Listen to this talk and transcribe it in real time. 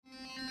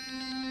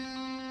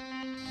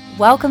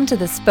Welcome to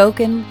the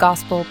Spoken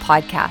Gospel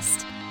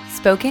Podcast.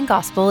 Spoken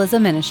Gospel is a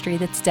ministry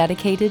that's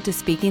dedicated to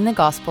speaking the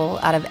gospel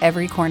out of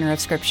every corner of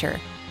Scripture.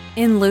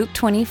 In Luke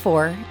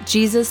 24,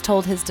 Jesus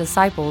told his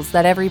disciples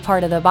that every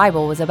part of the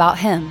Bible was about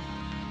him.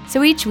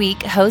 So each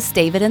week, hosts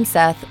David and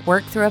Seth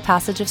work through a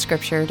passage of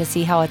Scripture to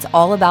see how it's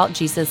all about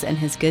Jesus and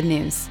his good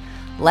news.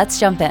 Let's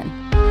jump in.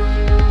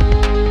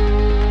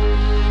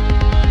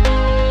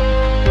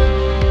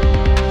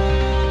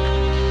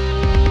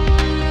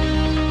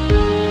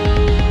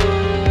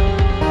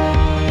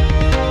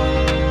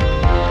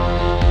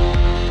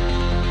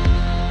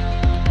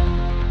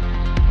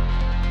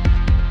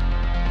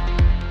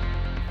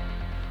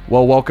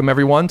 Well, welcome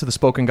everyone to the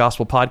Spoken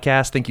Gospel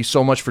Podcast. Thank you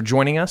so much for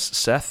joining us.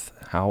 Seth,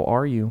 how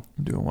are you?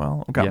 I'm doing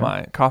well. I've got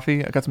my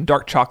coffee. I got some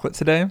dark chocolate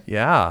today.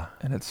 Yeah.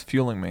 And it's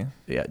fueling me.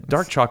 Yeah,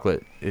 dark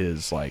chocolate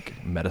is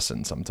like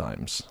medicine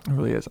sometimes. It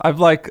really is.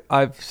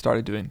 I've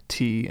started doing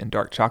tea and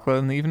dark chocolate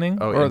in the evening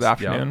or the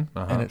afternoon,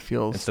 and it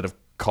feels instead of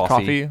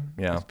coffee.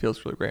 Yeah, it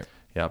feels really great.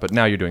 Yeah, but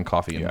now you're doing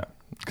coffee. Yeah,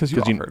 because you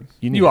offered.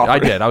 You offered. I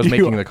did. I was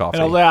making the coffee.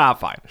 And I was like,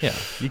 fine. Yeah,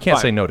 you can't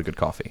say no to good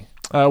coffee.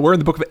 We're in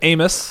the book of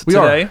Amos we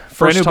today. Are.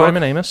 First time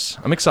in Amos.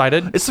 I'm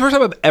excited. It's the first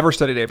time I've ever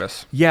studied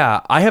Amos.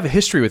 Yeah, I have a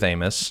history with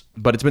Amos,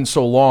 but it's been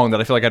so long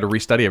that I feel like I had to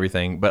restudy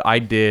everything. But I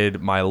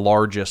did my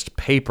largest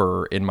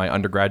paper in my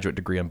undergraduate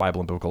degree in Bible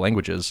and Biblical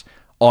Languages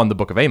on the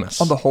book of Amos.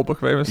 On the whole book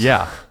of Amos?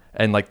 Yeah.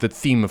 And like the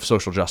theme of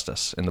social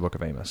justice in the book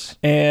of Amos.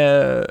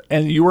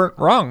 And you weren't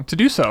wrong to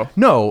do so.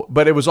 No,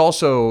 but it was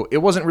also, it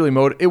wasn't really,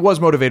 it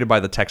was motivated by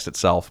the text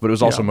itself, but it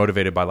was also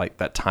motivated by like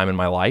that time in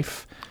my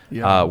life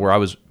where I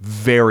was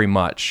very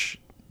much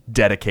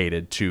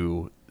dedicated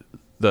to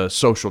the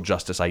social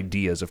justice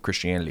ideas of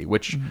Christianity,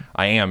 which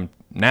I am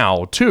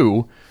now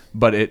too.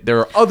 But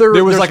there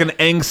was like an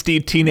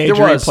angsty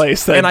teenager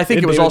place, and I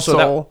think it was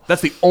also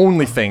that's the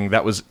only thing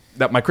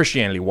that my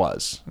Christianity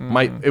was.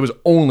 It was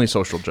only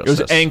social justice.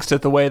 It was angst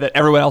at the way that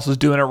everyone else was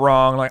doing it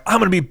wrong. Like, I'm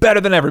going to be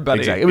better than everybody.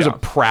 Exactly. It was a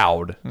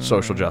proud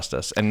social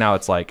justice, and now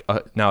it's like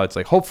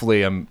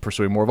hopefully I'm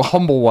pursuing more of a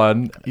humble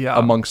one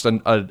amongst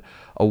a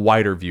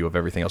wider view of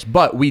everything else.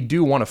 But we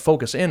do want to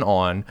focus in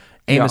on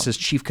Amos's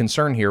chief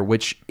concern here,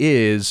 which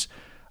is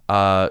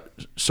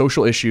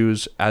social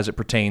issues as it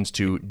pertains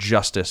to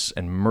justice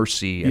and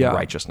mercy and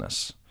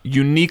righteousness.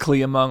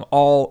 Uniquely among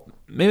all,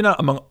 maybe not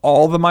among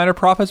all the minor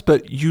prophets,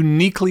 but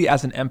uniquely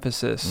as an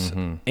emphasis,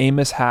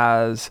 Amos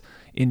has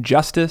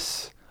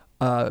injustice,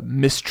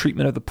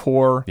 mistreatment of the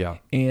poor,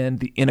 and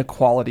the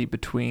inequality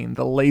between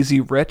the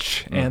lazy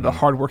rich and the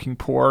hardworking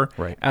poor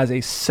as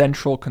a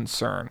central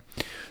concern.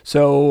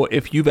 So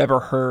if you've ever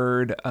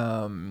heard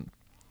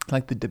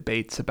like the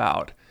debates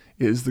about,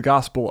 is the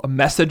gospel a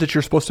message that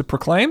you're supposed to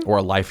proclaim? Or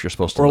a life you're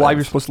supposed to live? Or a life life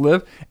you're supposed to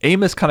live?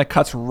 Amos kind of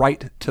cuts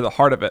right to the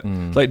heart of it.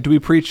 Like, do we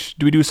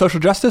do social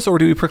justice or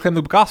do we proclaim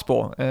the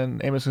gospel?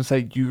 And Amos is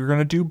going to say, you're going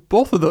to do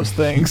both of those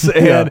things.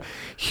 And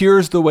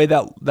here's the way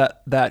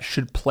that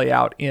should play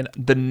out in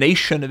the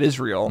nation of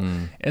Israel.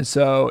 And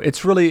so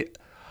it's really,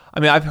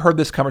 I've heard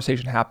this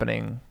conversation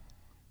happening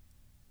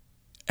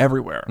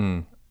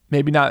everywhere.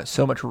 Maybe not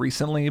so much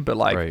recently, but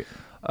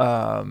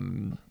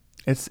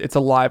it's a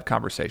live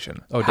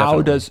conversation. Oh, definitely.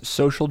 How does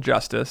social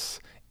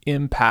justice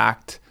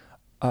impact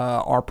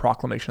our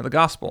proclamation of the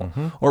gospel?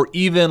 Or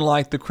even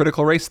like the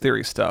critical race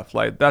theory stuff.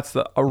 Like that's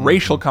a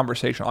racial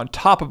conversation on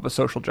top of a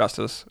social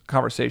justice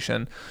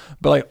conversation.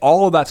 But like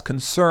all of that's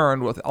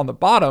concerned with on the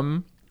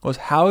bottom was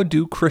how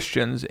do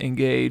Christians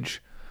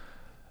engage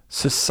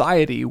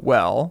society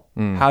well?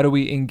 How do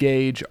we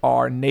engage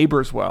our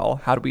neighbors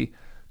well? How do we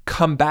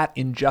combat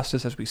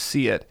injustice as we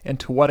see it? And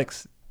to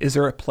what is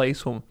there a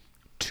place when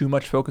too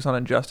much focus on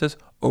injustice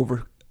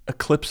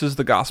eclipses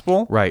the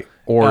gospel? Right.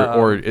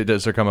 Or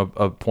does there come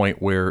a point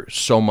where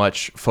so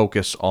much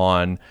focus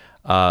on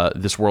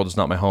this world is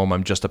not my home,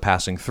 I'm just a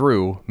passing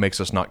through, makes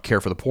us not care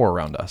for the poor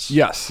around us?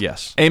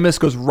 Yes. Amos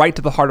goes right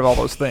to the heart of all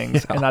those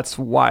things, and that's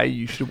why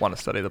you should want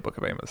to study the book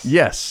of Amos.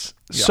 Yes.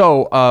 Yeah.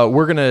 So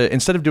we're going to,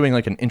 instead of doing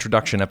like an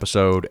introduction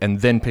episode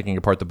and then picking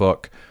apart the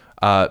book,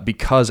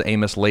 because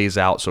Amos lays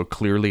out so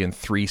clearly in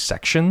 3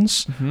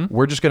 sections,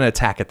 we're just going to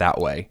attack it that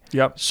way.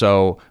 Yep.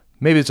 So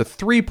maybe it's a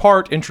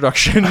 3-part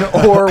introduction,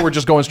 or we're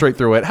just going straight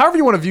through it. However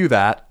you want to view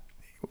that,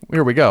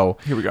 here we go.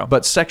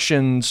 But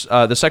sections,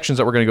 the sections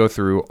that we're going to go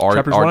through are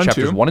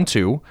chapters 1 and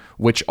 2,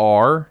 which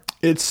are...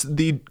 It's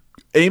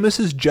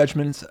Amos's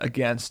judgments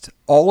against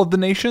all of the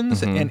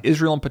nations, and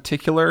Israel in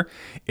particular,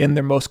 in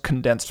their most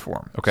condensed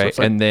form. Okay,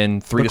 so and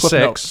then 3 to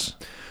 6...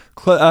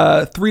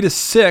 3 to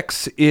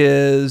 6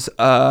 is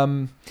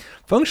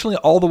functionally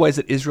all the ways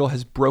that Israel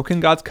has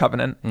broken God's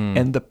covenant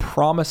and the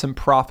promise and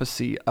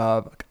prophecy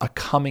of a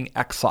coming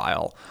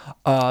exile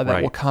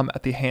that will come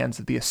at the hands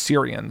of the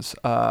Assyrians,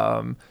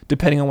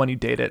 depending on when you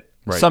date it,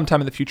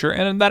 sometime in the future.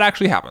 And that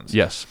actually happens.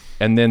 Yes.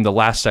 And then the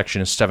last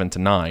section is 7 to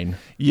 9.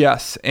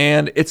 Yes.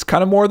 And it's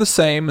kind of more of the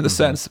same in the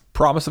sense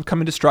promise of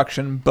coming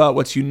destruction. But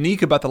what's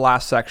unique about the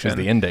last section is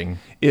the ending.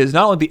 Is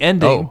not only the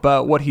ending,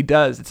 but what he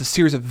does. It's a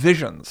series of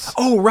visions.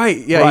 Oh, right.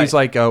 Yeah, he's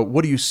like,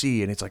 what do you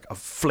see? And it's like a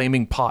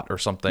flaming pot or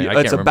something. I can't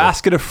remember. It's a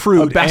basket of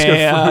fruit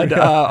and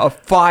a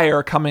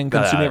fire coming,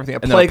 consuming everything. A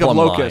plague of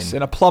locusts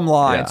and a plumb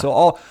line.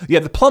 So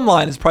the plumb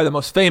line is probably the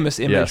most famous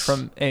image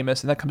from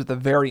Amos, and that comes at the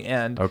very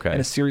end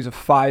in a series of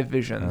 5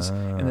 visions.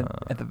 And then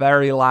at the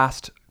very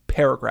last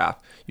paragraph,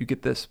 you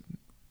get this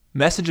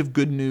message of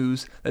good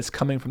news that's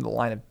coming from the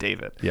line of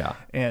David. Yeah.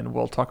 And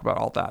we'll talk about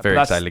all that. Very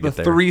excited to get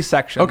there. The 3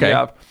 sections. Okay. You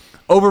have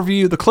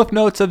overview, the cliff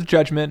notes of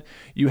judgment.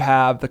 You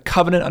have the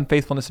covenant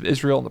unfaithfulness of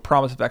Israel and the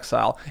promise of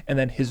exile, and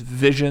then his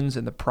visions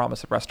and the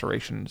promise of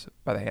restorations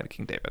by the hand of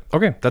King David.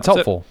 Okay, that's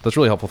helpful. That's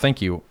really helpful.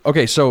 Thank you.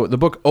 Okay, so the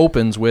book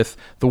opens with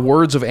the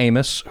words of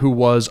Amos, who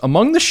was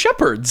among the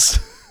shepherds.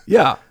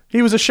 Yeah.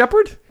 He was a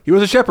shepherd? He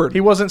was a shepherd.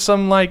 He wasn't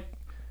some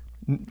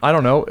I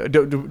don't know.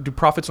 Do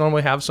prophets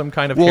normally have some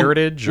kind of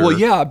heritage? Well,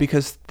 yeah,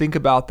 because think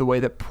about the way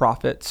that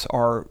prophets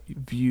are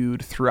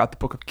viewed throughout the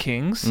book of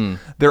Kings.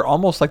 They're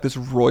almost like this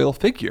royal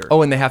figure.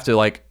 Oh, and they have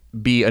to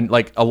be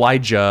like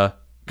Elijah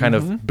kind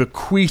of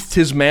bequeathed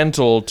his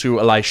mantle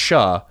to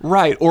Elisha.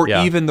 Right, or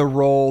even the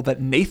role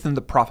that Nathan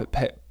the prophet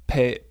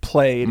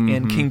played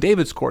in King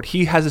David's court.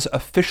 He has this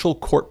official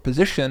court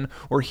position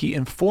where he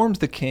informs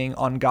the king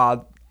on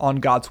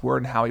God's word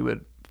and how he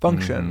would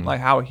function,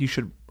 like how he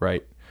should.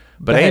 Right.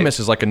 But Amos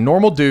is like a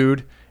normal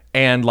dude,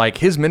 and like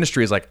his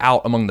ministry is like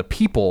out among the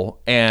people,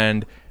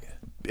 and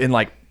in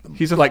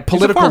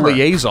political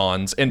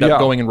liaisons end up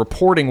going and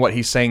reporting what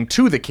he's saying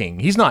to the king.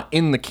 He's not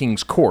in the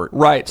king's court.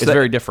 Right. It's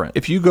very different.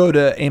 If you go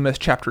to Amos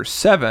chapter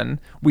 7,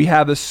 we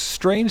have this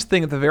strange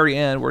thing at the very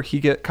end where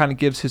he kind of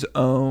gives his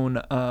own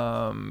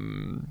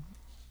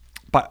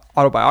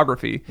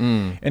autobiography,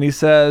 and he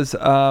says,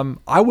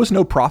 I was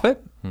no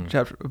prophet.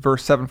 Chapter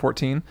verse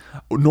 7:14,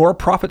 nor a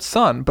prophet's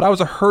son, but I was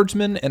a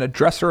herdsman and a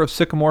dresser of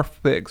sycamore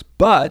figs.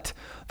 But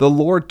the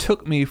Lord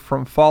took me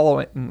from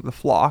following the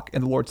flock,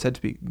 and the Lord said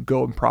to me,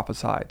 go and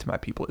prophesy to my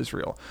people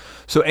Israel.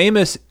 So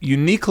Amos,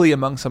 uniquely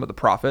among some of the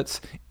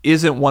prophets,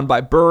 isn't one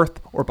by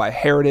birth or by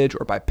heritage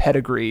or by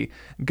pedigree.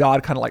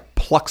 God kind of like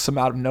plucks him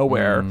out of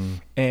nowhere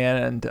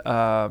and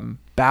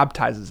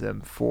baptizes him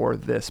for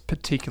this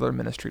particular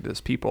ministry to this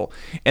people.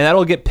 And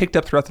that'll get picked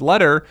up throughout the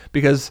letter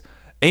because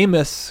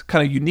Amos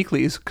kind of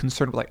uniquely is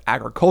concerned with like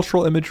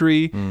agricultural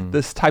imagery.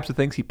 This types of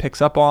things he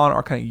picks up on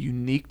are kind of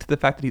unique to the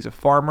fact that he's a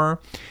farmer.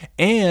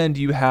 And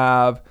you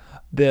have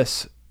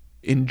this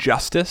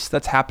injustice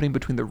that's happening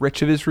between the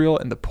rich of Israel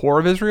and the poor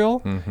of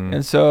Israel.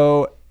 And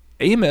so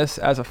Amos,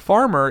 as a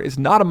farmer, is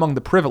not among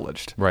the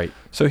privileged. Right.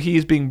 So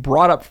he's being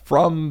brought up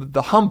from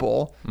the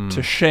humble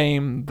to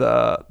shame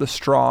the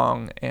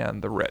strong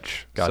and the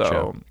rich. Gotcha.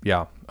 So,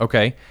 yeah.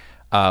 Okay.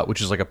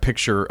 Which is like a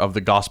picture of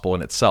the gospel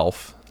in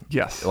itself.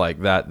 Yes.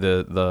 Like that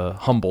the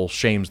humble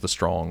shames the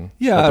strong.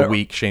 Yeah. But the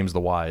weak shames the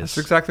wise. That's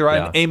exactly right.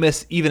 Yeah. And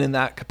Amos, even in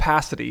that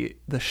capacity,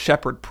 the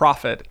shepherd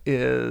prophet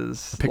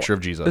is a picture of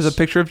Jesus. Is a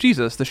picture of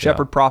Jesus, the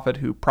shepherd prophet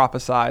who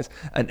prophesies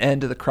an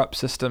end to the corrupt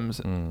systems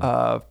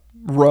of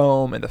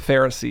Rome and the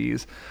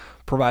Pharisees,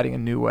 providing a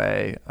new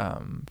way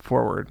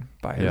forward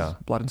by his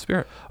blood and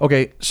spirit.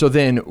 Okay, so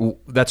then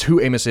that's who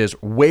Amos is.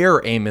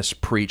 Where Amos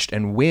preached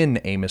and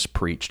when Amos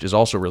preached is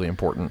also really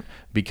important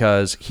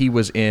because he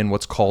was in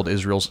what's called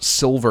Israel's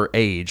Silver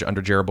Age under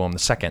Jeroboam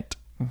II.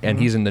 And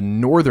he's in the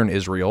northern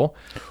Israel.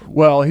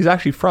 Well, he's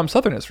actually from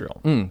southern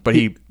Israel. But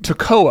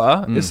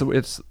Tekoa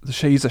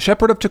he's a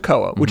shepherd of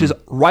Tekoa, which is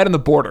right on the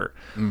border.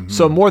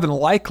 So more than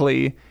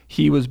likely,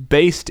 he was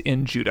based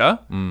in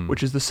Judah,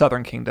 which is the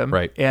southern kingdom.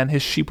 Right. And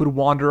his sheep would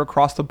wander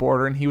across the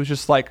border, and he was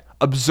just like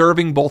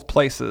observing both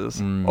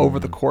places over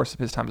the course of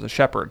his time as a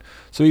shepherd.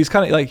 So he's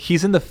kind of like,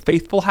 he's in the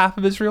faithful half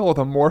of Israel, or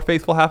the more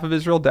faithful half of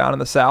Israel down in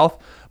the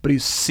south, but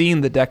he's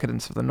seen the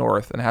decadence of the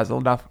north and has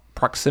enough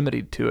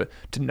proximity to it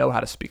to know how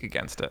to speak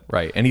against it.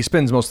 Right. And he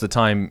spends most of the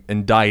time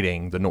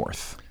indicting the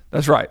north.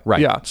 That's right.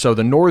 Right. Yeah. So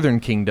the northern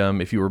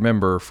kingdom, if you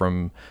remember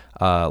from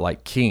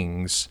like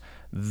Kings,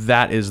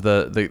 that is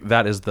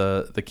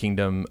the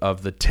kingdom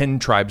of the 10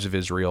 tribes of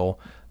Israel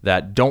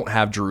that don't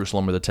have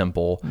Jerusalem or the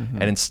temple.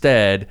 And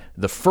instead,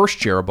 the first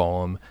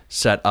Jeroboam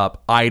set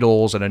up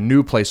idols and a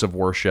new place of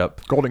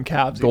worship. Golden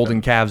calves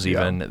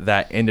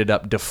that ended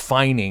up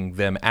defining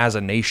them as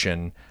a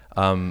nation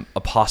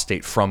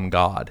apostate from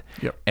God.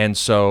 Yep. And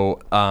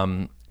so,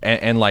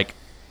 and like,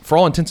 for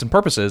all intents and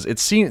purposes,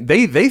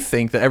 they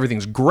think that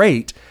everything's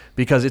great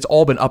because it's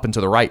all been up and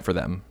to the right for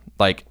them.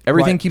 Like,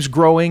 everything keeps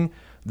growing.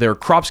 Their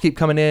crops keep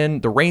coming in,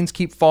 the rains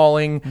keep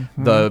falling,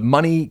 the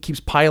money keeps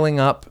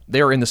piling up.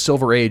 They are in the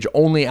Silver Age,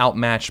 only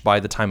outmatched by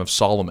the time of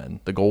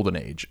Solomon, the Golden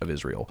Age of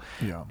Israel.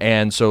 Yeah.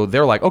 And so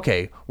they're like,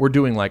 okay, we're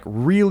doing like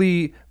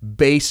really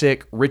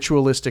basic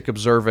ritualistic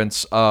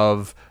observance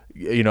of,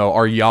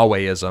 our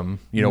Yahwehism,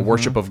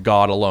 worship of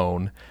God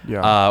alone.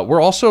 Yeah.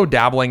 We're also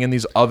dabbling in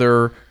these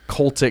other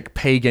cultic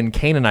pagan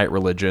Canaanite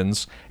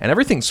religions, and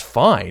everything's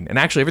fine, and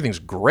actually everything's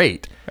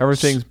great.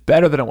 Everything's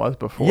better than it was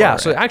before. Yeah,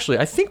 so actually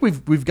I think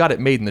we've got it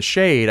made in the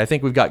shade. I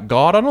think we've got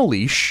God on a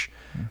leash.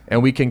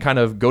 and we can kind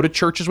of go to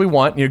church as we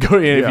want,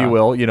 if you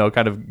will,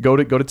 kind of go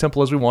to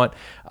temple as we want,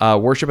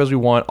 worship as we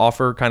want,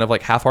 offer kind of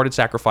like half-hearted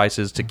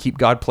sacrifices to keep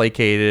God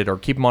placated or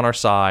keep him on our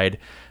side.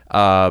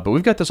 But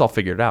we've got this all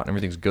figured out and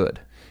everything's good.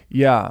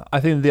 Yeah, I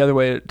think the other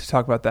way to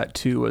talk about that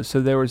too was, so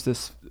there was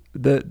this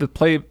the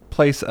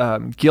place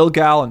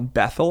Gilgal and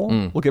Bethel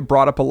will get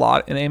brought up a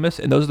lot in Amos,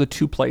 and those are the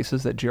two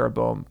places that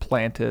Jeroboam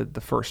planted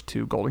the first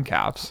two golden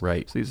calves.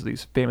 Right. So these are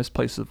these famous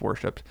places of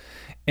worship,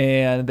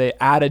 and they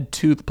added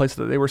to the places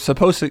that they were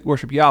supposed to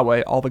worship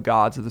Yahweh all the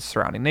gods of the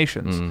surrounding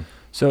nations.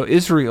 So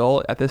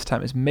Israel at this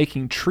time is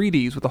making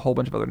treaties with a whole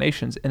bunch of other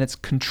nations, and it's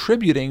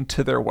contributing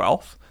to their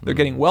wealth. They're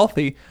getting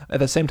wealthy. At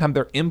the same time,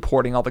 they're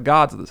importing all the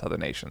gods of these other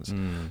nations.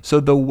 So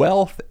the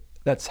wealth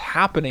that's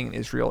happening in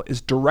Israel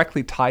is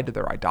directly tied to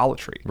their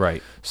idolatry.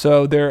 Right.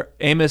 So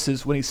Amos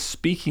is, when he's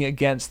speaking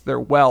against their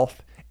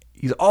wealth,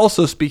 he's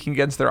also speaking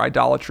against their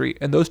idolatry,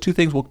 and those two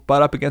things will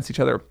butt up against each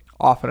other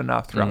often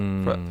enough throughout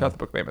the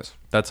book of Amos.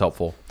 That's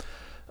helpful.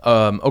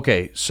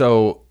 Okay,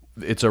 so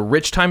it's a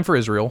rich time for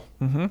Israel,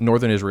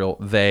 northern Israel.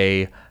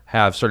 They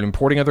have started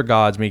importing other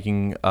gods,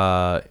 making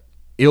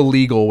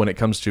illegal when it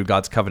comes to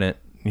God's covenant,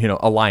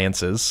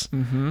 alliances.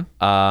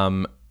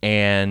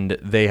 And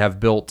they have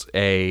built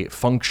a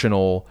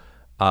functional,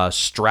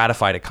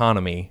 stratified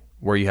economy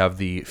where you have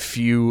the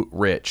few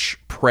rich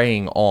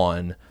preying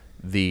on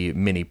the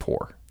many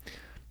poor.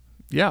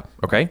 Yeah.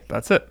 Okay.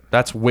 That's it.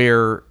 That's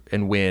where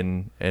and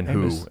when and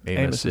Amos who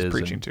Amos is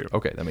preaching to.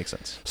 Okay, that makes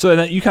sense. So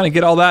then you kind of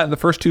get all that in the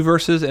first two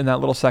verses in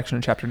that little section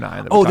in chapter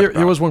 9. Oh,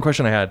 there was one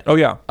question I had. Oh,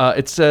 yeah.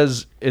 It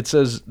says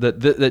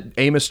that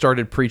Amos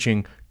started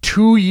preaching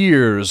 2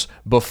 years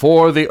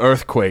before the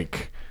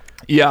earthquake.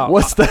 Yeah.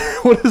 What's that?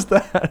 What is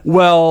that?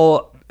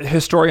 Well,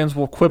 historians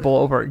will quibble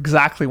over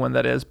exactly when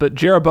that is, but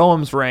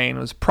Jeroboam's reign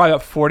was probably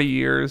about 40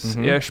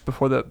 years-ish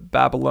before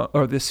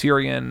the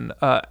Syrian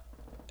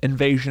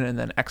invasion and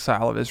then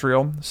exile of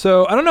Israel.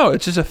 So I don't know.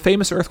 It's just a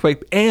famous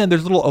earthquake, and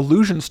there's little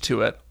allusions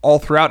to it all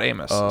throughout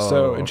Amos.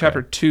 So in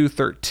chapter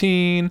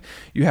 2:13,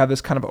 you have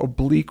this kind of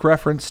oblique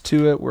reference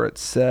to it where it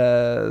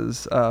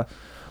says,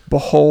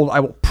 "Behold, I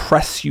will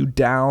press you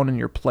down in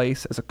your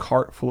place as a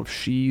cart full of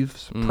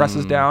sheaves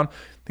presses down."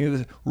 I think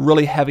there's a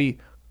really heavy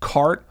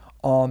cart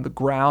on the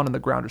ground, and the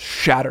ground just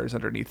shatters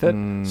underneath it.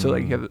 So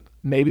like you have,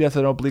 maybe that's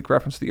an oblique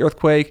reference to the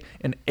earthquake.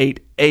 In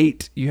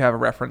 8:8, you have a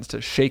reference to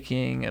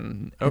shaking,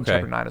 and in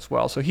chapter 9 as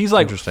well. So he's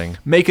like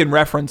making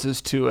references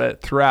to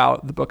it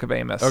throughout the book of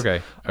Amos.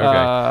 Okay.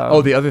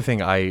 The other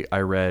thing I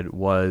read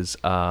was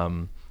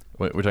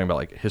we're talking about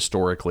like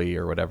historically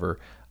or whatever.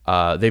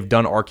 They've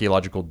done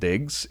archaeological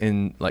digs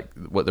in like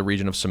what the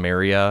region of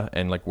Samaria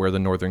and like where the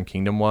northern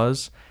kingdom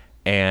was.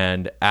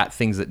 And at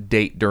things that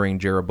date during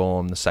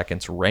Jeroboam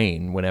II's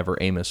reign, whenever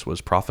Amos was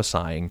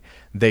prophesying,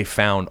 they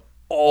found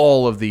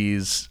all of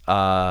these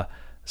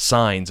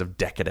signs of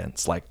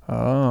decadence, like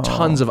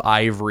tons of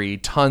ivory,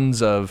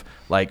 tons of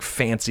like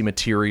fancy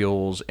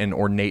materials and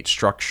ornate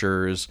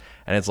structures.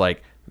 And it's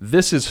like,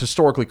 this is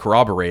historically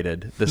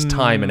corroborated, this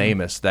time in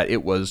Amos, that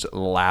it was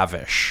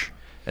lavish.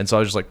 And so I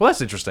was just like, well,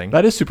 that's interesting.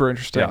 That is super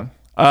interesting. Yeah.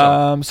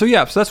 So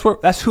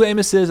that's who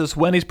Amos is. That's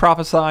when he's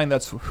prophesying.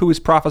 That's who he's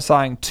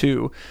prophesying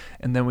to.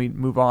 And then we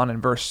move on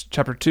in verse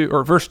 2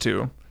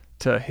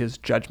 to his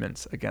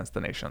judgments against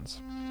the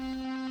nations.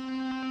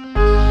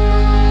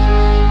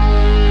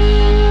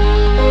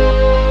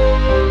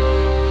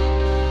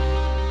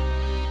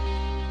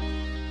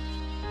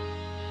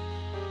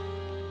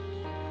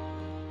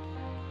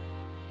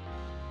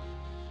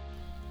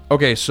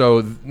 Okay,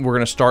 so we're going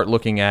to start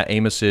looking at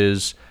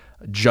Amos's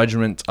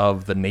judgment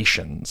of the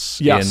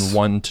nations in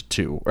 1 to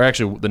 2. Or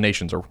actually, the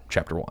nations are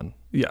chapter 1.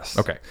 Yes.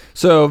 Okay.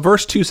 So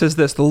verse 2 says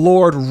this: "The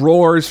Lord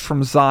roars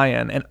from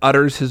Zion and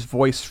utters his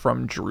voice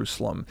from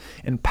Jerusalem.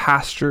 And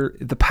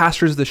the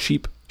pastures of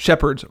the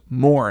shepherds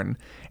mourn,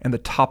 and the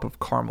top of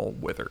Carmel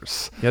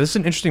withers." Yeah, this is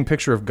an interesting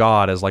picture of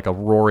God as like a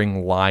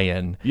roaring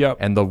lion. Yep.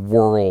 And the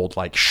world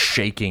like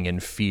shaking in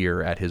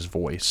fear at his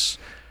voice.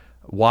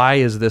 Why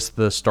is this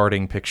the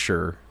starting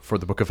picture for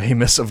the book of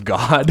Amos of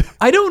God?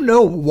 I don't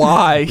know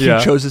why he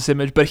chose this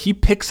image, but he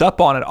picks up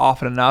on it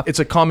often enough. It's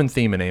a common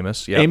theme in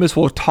Amos. Yeah. Amos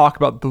will talk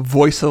about the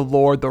voice of the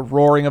Lord, the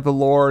roaring of the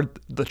Lord,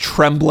 the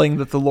trembling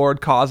that the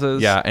Lord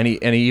causes. Yeah, and he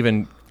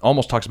even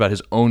almost talks about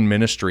his own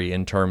ministry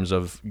in terms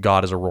of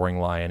God as a roaring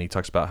lion. He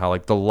talks about how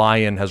like the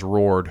lion has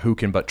roared, who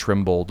can but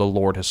tremble? The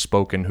Lord has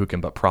spoken, who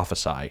can but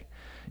prophesy?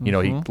 He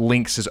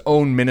links his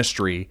own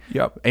ministry.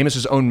 Yep.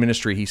 Amos's own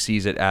ministry, he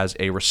sees it as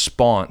a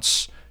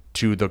response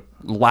to the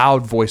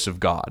loud voice of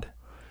God.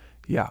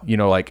 Yeah.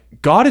 Like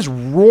God is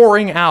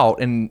roaring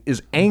out and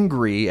is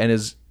angry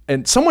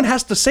and someone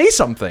has to say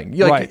something.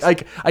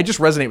 Like I just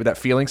resonate with that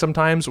feeling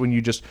sometimes when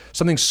you just,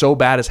 something so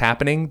bad is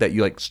happening that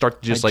you like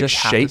start to just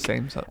shake.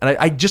 And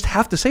I just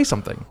have to say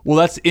something. Well,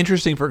 that's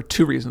interesting for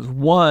two reasons.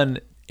 One,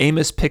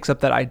 Amos picks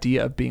up that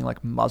idea of being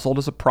like muzzled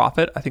as a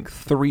prophet, I think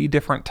 3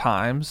 different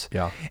times.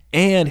 Yeah.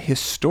 And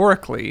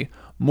historically,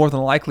 more than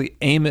likely,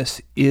 Amos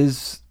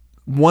is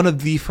one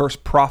of the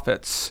first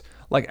prophets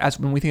like as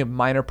when we think of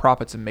minor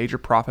prophets and major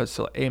prophets,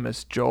 so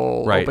Amos,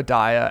 Joel, Right.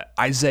 Obadiah,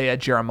 Isaiah,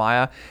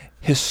 Jeremiah,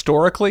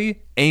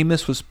 historically,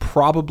 Amos was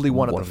probably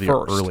one of the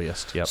first.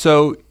 Earliest. Yep.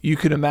 So you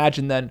can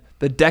imagine then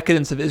the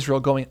decadence of Israel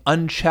going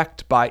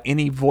unchecked by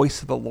any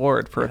voice of the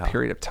Lord for a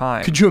period of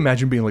time. Could you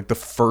imagine being like the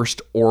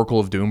first Oracle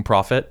of Doom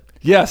prophet?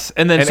 Yes.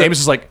 And then Amos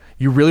is like,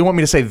 you really want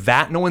me to say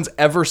that? No one's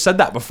ever said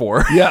that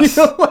before. Yes.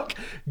 Like,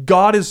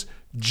 God is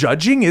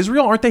judging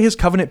Israel? Aren't they his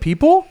covenant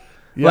people?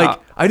 Yeah. Like,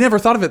 I never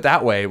thought of it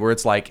that way, where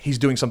it's like he's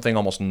doing something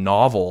almost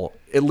novel,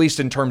 at least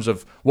in terms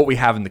of what we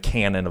have in the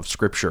canon of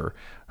Scripture.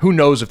 Who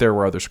knows if there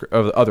were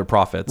other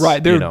prophets?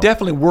 Right. There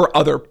definitely were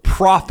other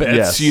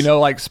prophets, Yes.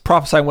 like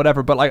prophesying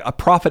whatever, but like a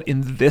prophet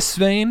in this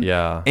vein,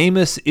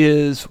 Amos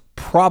is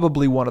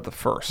probably one of the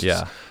first.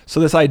 Yeah. So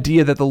this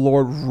idea that the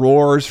Lord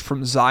roars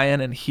from Zion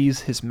and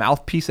he's his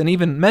mouthpiece, and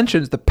even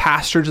mentions the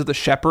pastures of the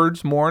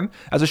shepherds mourn.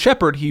 As a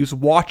shepherd, he's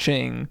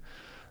watching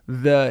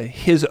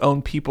his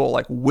own people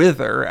like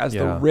wither as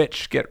the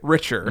rich get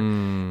richer,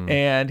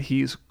 and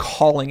he's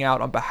calling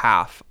out on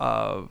behalf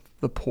of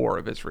the poor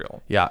of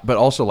Israel. Yeah, but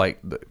also like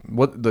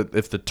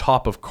if the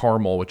top of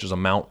Carmel, which is a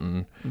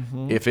mountain,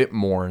 if it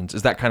mourns,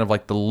 is that kind of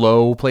like the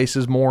low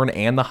places mourn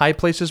and the high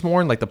places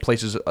mourn, like the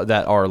places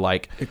that are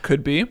like, it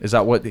could be. Is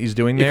that what he's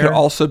doing there? It could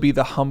also be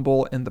the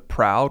humble and the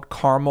proud.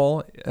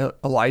 Carmel,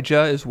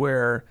 Elijah, is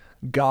where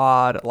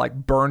God like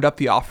burned up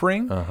the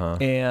offering,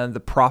 and the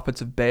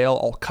prophets of Baal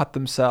all cut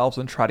themselves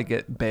and try to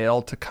get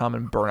Baal to come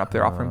and burn up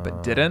their offering,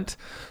 but didn't.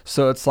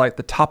 So it's like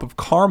the top of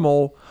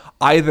Carmel,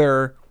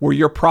 either where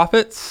your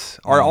prophets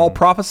are all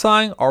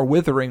prophesying are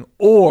withering,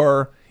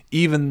 or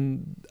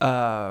even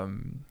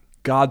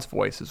God's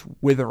voice is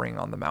withering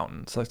on the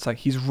mountain. So it's like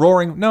he's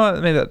roaring. No,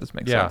 maybe that doesn't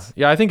make sense.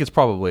 Yeah, I think it's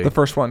probably The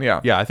first one,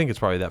 yeah. Yeah, I think it's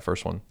probably that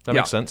first one. That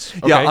makes sense.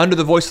 Okay. Yeah, under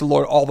the voice of the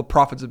Lord, all the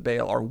prophets of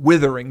Baal are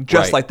withering,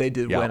 just like they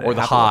did when or it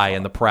the happened high with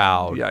and the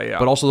proud. Yeah.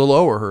 But also the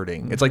low are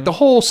hurting. It's like the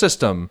whole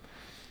system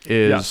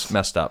is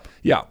messed up.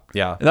 Yeah.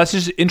 Yeah. And that's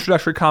just an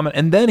introductory comment.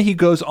 And then he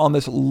goes on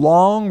this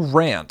long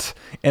rant,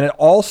 and it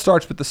all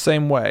starts with the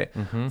same way.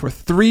 For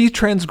 3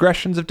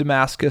 transgressions of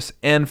Damascus,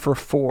 and for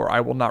 4,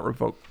 I will not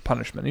revoke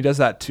punishment. He does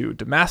that to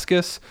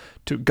Damascus,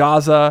 to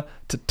Gaza,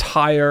 to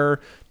Tyre,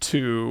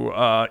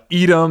 to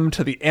Edom,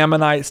 to the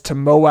Ammonites, to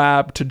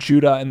Moab, to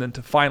Judah, and then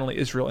to finally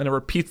Israel. And it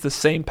repeats the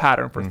same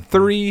pattern for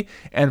 3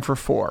 and for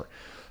 4.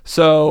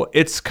 So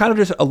it's kind of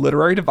just a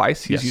literary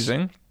device he's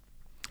using.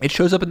 It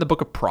shows up in the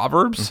book of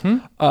Proverbs.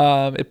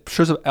 It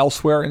shows up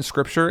elsewhere in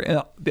Scripture.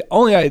 And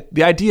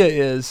the idea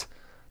is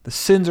the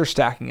sins are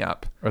stacking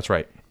up. That's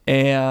right.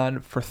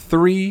 And for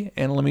 3,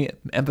 and let me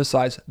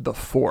emphasize the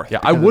 4th. Yeah,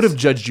 I would have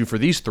judged you for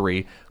these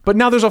 3, but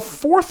now there's a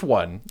 4th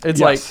one.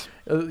 It's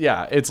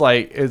it's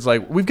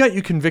like we've got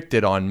you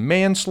convicted on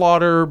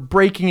manslaughter,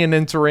 breaking and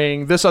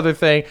entering, this other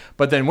thing,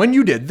 but then when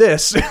you did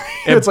this,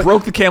 it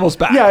broke the camel's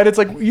back. Yeah, and it's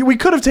like we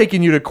could have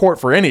taken you to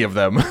court for any of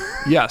them.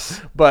 Yes,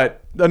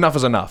 but enough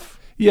is enough.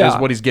 Yeah,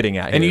 is what he's getting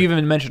at here. And you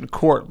even mentioned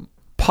court.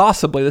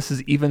 Possibly this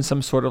is even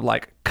some sort of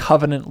like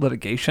covenant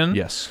litigation.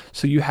 Yes.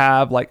 So you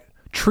have like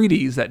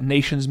treaties that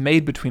nations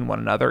made between one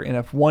another, and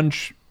if one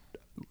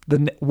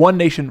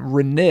nation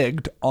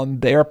reneged on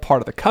their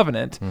part of the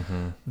covenant,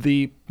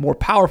 the more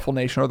powerful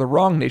nation or the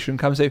wrong nation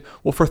comes and say,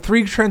 well, for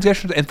 3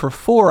 transgressions and for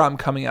 4, I'm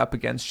coming up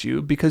against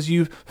you because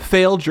you've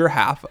failed your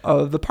half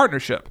of the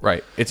partnership.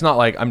 Right. It's not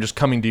like I'm just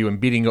coming to you and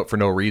beating you up for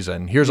no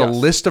reason. Here's a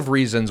list of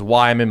reasons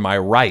why I'm in my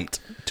right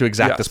to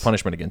exact this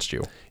punishment against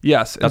you.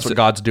 Yes. That's what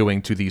God's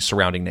doing to these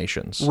surrounding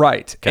nations.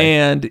 Right. Okay.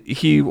 And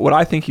what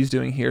I think he's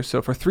doing here,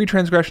 so for 3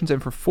 transgressions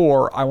and for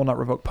 4, I will not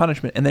revoke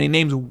punishment. And then he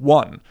names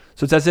 1.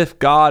 So it's as if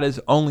God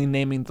is only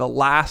naming the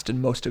last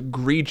and most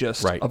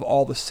egregious of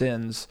all the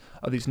sins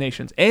of these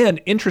nations. And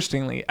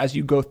interestingly, as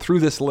you go through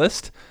this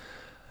list,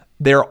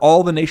 they're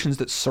all the nations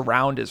that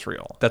surround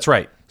Israel. That's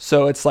right.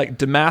 So it's like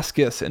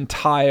Damascus and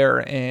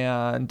Tyre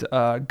and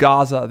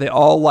Gaza. They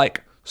all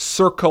like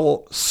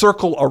circle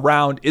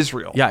around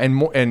Israel. Yeah,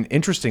 and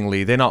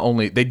interestingly, they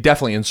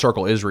definitely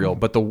encircle Israel,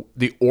 but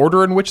the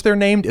order in which they're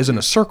named isn't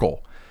a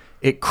circle.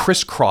 It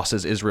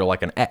crisscrosses Israel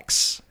like an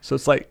X. So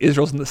it's like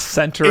Israel's in the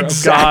center of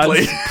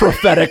God's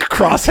prophetic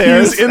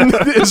crosshairs.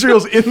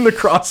 Israel's in the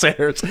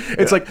crosshairs.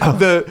 It's like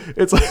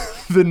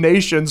the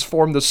nations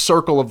form the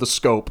circle of the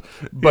scope,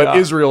 but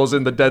Israel is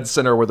in the dead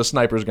center where the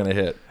sniper's going to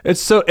hit.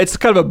 It's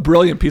kind of a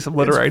brilliant piece of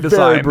literary design.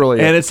 Very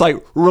brilliant. And it's like,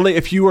 really,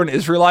 if you were an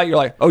Israelite, you're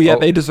like,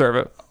 they deserve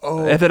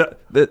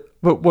it.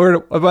 But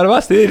what about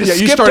us? They just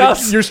skipped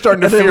us. You're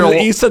starting to and feel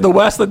the east and the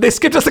west. Like, they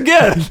skipped us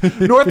again.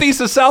 Northeast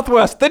and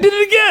southwest. They did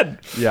it again.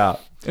 Yeah.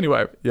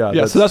 Anyway.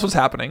 Yeah. So that's what's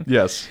happening.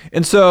 Yes.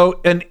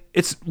 And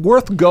it's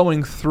worth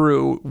going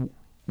through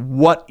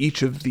what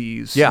each of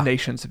these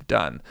nations have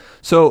done.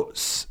 So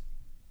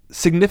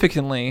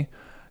significantly,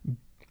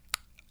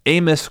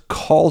 Amos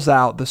calls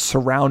out the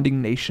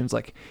surrounding nations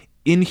like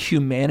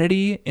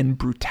inhumanity and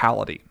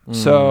brutality.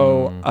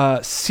 So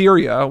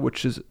Syria,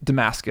 which is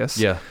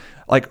Damascus,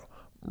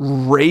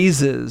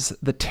 raises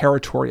the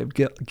territory of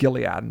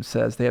Gilead and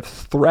says they have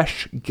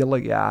threshed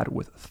Gilead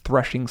with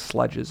threshing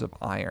sledges of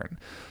iron.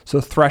 So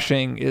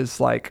threshing is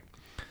like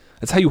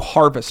That's how you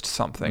harvest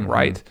something,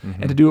 right?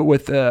 And to do it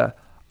with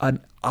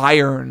an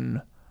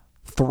iron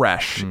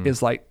thresh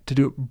is like to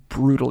do it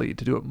brutally,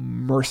 to do it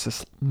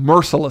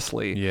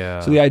mercilessly. Yeah.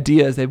 So the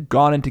idea is they've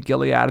gone into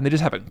Gilead and they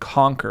just haven't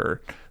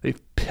conquered.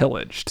 They've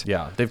pillaged.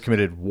 Yeah. They've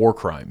committed war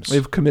crimes.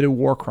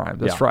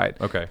 That's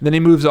right. Okay. Then he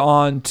moves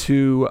on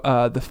to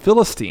the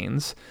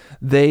Philistines.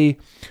 They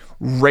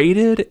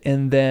raided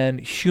and then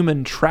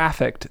human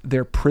trafficked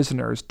their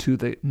prisoners to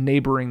the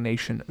neighboring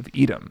nation of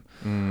Edom.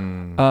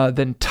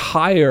 Then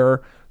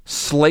Tyre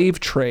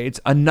slave trades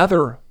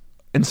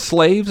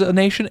enslaves a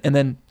nation and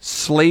then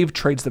slave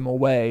trades them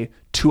away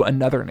to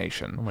another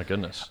nation. Oh my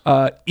goodness.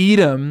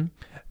 Edom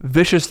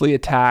viciously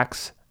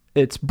attacks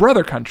its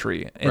brother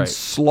country and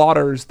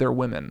slaughters their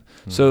women.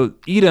 So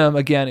Edom,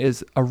 again,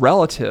 is a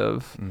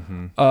relative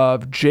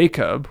of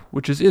Jacob,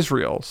 which is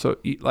Israel. So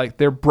like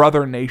they're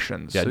brother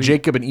nations. Yeah, so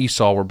Jacob and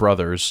Esau were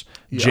brothers.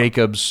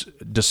 Jacob's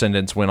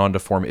descendants went on to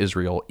form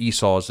Israel.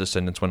 Esau's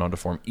descendants went on to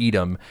form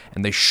Edom.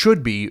 And they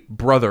should be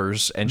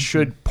brothers and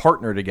should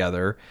partner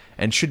together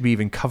and should be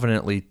even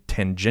covenantally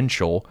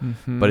tangential.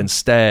 But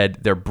instead,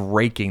 they're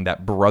breaking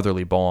that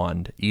brotherly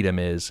bond, Edom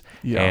is,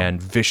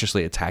 and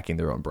viciously attacking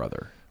their own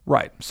brother.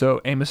 Right.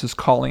 So Amos is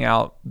calling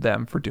out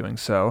them for doing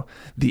so.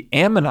 The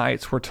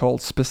Ammonites were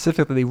told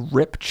specifically they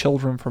rip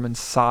children from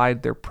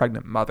inside their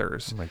pregnant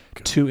mothers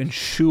to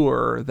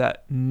ensure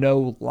that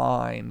no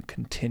line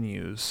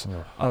continues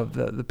of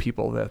the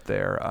people that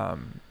they're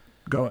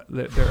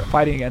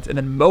fighting against. And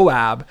then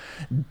Moab,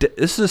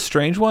 this is a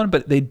strange one,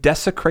 but they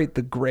desecrate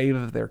the grave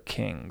of their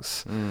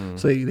kings.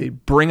 So they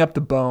bring up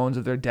the bones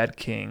of their dead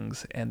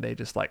kings and they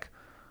just like,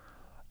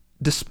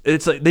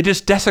 it's like they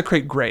just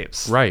desecrate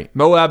graves. Right.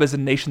 Moab is a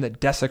nation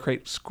that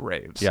desecrates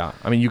graves. Yeah.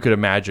 I mean, you could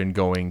imagine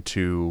going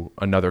to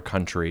another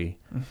country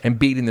and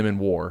beating them in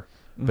war.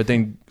 But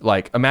then,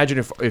 like, imagine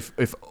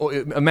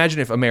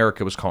if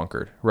America was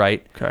conquered,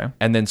 right? Okay.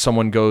 And then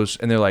someone goes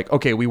and they're like,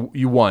 okay,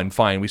 you won,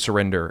 fine, we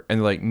surrender. And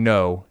they're like,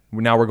 no,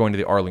 now we're going to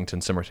the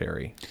Arlington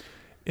Cemetery.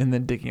 And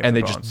then digging up and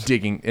the they bones. just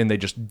digging and they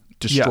just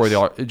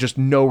destroy just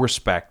no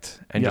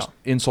respect and just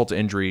insult to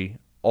injury,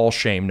 all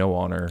shame, no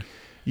honor.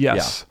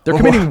 Yes. Yeah. They're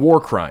committing war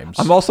crimes.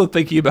 I'm also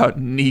thinking about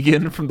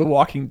Negan from The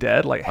Walking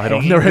Dead. Like I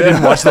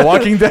didn't watch The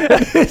Walking Dead.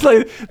 It's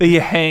like he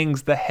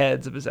hangs the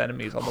heads of his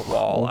enemies on the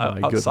wall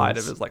outside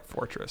of his like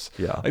fortress.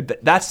 Yeah.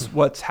 Like that's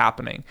what's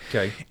happening.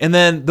 Okay. And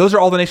then those are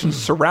all the nations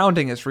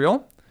surrounding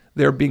Israel.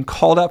 They're being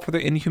called out for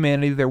their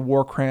inhumanity, their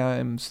war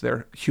crimes,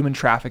 their human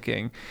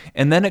trafficking.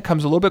 And then it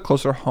comes a little bit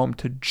closer home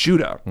to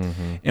Judah.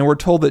 And we're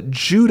told that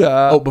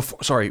Judah...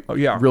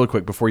 Really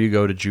quick, before you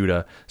go to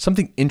Judah,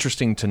 something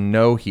interesting to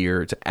know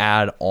here to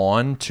add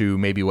on to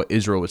maybe what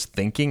Israel was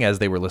thinking as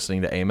they were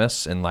listening to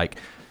Amos and like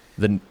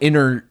the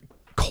inner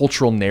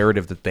cultural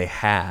narrative that they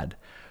had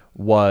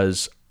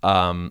was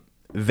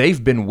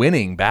they've been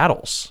winning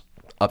battles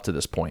up to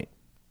this point.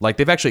 Like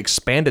they've actually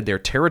expanded their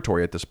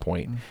territory at this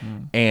point.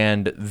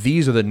 And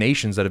these are the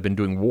nations that have been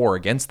doing war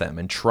against them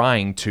and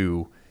trying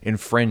to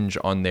infringe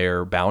on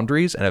their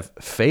boundaries and have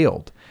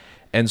failed.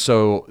 And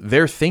so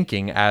they're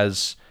thinking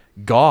as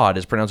God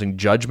is pronouncing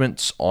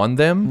judgments on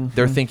them,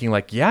 they're thinking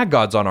like, yeah,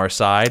 God's on our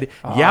side.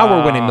 Yeah,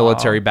 we're winning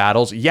military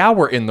battles. Yeah,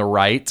 we're in the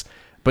right.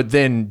 But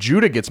then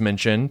Judah gets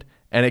mentioned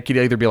and it could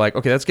either be like,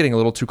 okay, that's getting a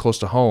little too close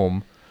to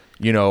home.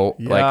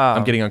 Like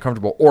I'm getting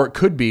uncomfortable. Or it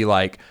could be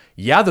like,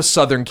 yeah, the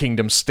Southern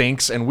Kingdom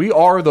stinks, and we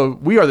are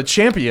the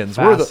champions.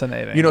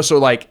 Fascinating. We're the, so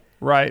like,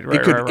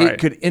 it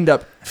could end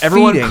up.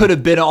 Everyone feeding. could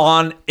have been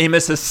on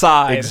Amos's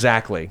side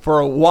exactly for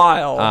a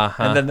while,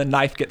 and then the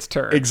knife gets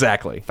turned.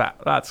 Exactly.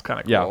 That's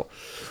kind of cool.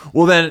 Yeah.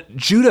 Well, then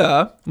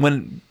Judah,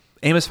 when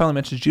Amos finally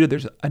mentions Judah,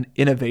 there's an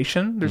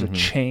innovation. There's a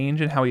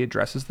change in how he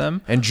addresses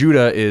them. And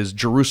Judah is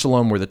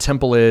Jerusalem, where the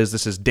temple is.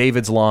 This is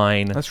David's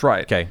line. That's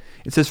right. Okay.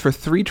 It says, for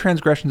 3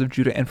 transgressions of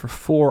Judah and for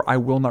 4, I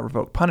will not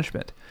revoke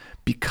punishment,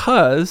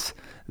 because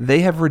they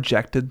have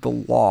rejected the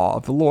law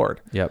of the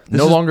Lord. Yep.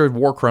 No longer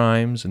war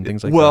crimes and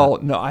things like that. Well,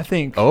 no, I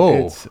think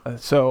it's...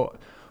 so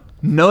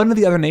none of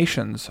the other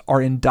nations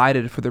are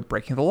indicted for their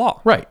breaking the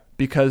law. Right.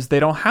 Because they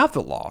don't have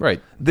the law.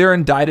 Right. They're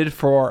indicted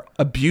for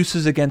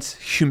abuses against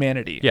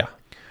humanity. Yeah.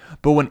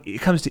 But when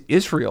it comes to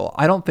Israel,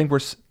 I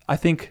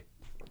think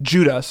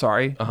Judah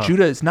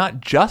is not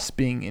just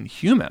being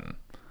inhuman.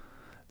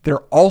 They're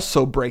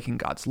also breaking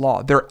God's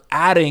law. They're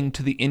adding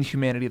to the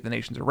inhumanity of the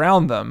nations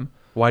around them.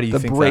 Why do you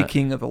think the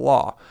breaking of the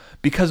law?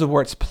 Because of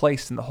where it's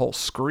placed in the whole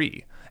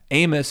scree.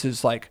 Amos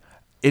is like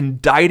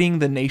indicting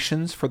the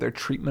nations for their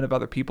treatment of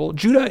other people.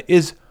 Judah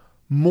is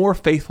more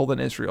faithful than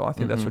Israel. I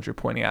think that's what you're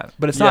pointing at.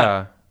 But it's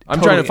not. I'm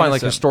trying to find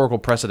like historical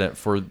precedent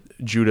for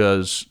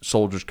Judah's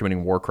soldiers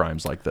committing war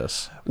crimes like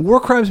this.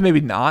 War crimes,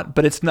 maybe not,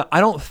 but it's not. I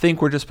don't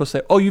think we're just supposed to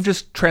say, "Oh, you've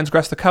just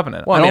transgressed the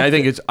covenant." Well, I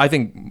think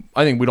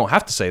we don't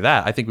have to say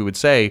that. I think we would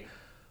say,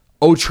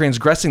 "Oh,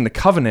 transgressing the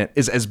covenant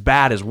is as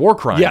bad as war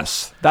crimes."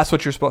 Yes, that's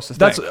what you're supposed to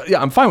think.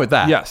 I'm fine with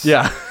that. Yes,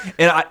 yeah,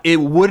 and it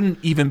wouldn't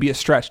even be a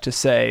stretch to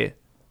say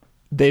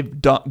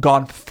they've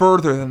gone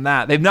further than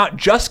that. They've not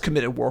just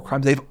committed war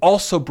crimes, they've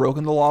also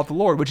broken the law of the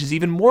Lord, which is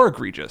even more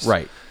egregious.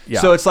 Right. Yeah.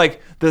 So it's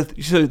like the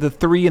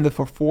 3 and the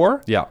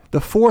 4. Yeah. The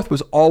 4th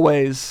was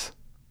always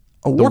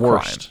a war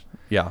crime.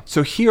 Yeah.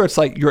 So here it's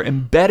like you're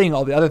embedding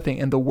all the other thing,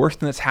 and the worst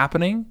thing that's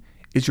happening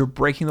is you're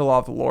breaking the law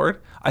of the Lord.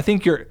 I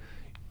think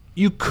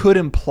you could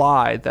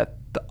imply that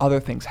the other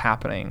things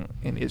happening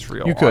in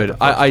Israel. You could.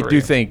 I do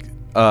think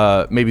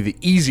maybe the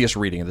easiest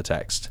reading of the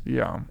text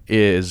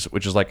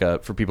which is like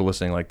for people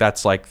listening, like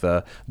that's like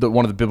the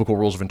one of the biblical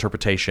rules of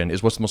interpretation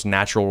is what's the most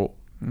natural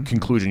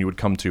conclusion you would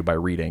come to by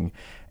reading.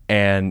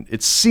 And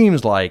it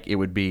seems like it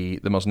would be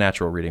the most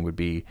natural reading would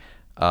be,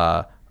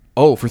 for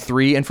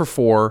 3 and for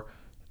 4,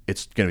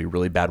 it's going to be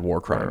really bad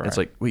war crime. Right. It's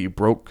like, wait, you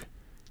broke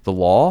the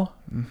law,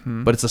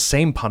 but it's the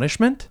same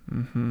punishment?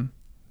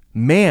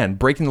 Man,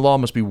 breaking the law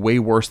must be way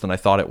worse than I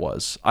thought it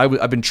was.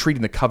 I've been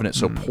treating the covenant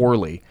so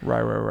poorly.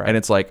 Right. And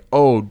it's like,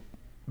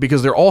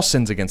 because they're all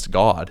sins against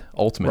God,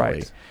 ultimately.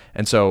 Right.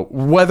 And so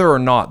whether or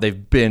not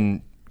they've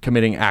been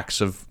committing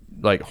acts of,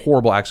 like,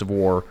 horrible acts of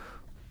war,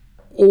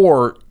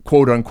 or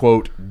quote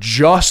unquote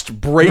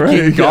just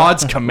breaking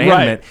God's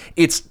commandment,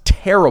 it's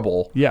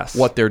terrible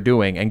what they're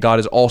doing, and God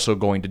is also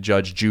going to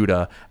judge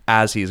Judah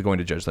as he is going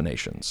to judge the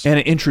nations. And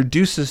it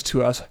introduces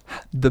to us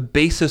the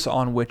basis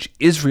on which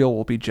Israel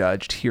will be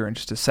judged here in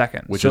just a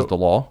second, which is the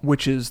law.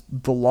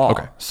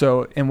 Okay.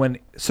 So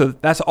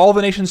that's all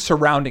the nations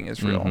surrounding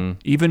Israel,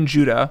 even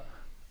Judah,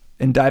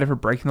 indicted for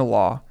breaking the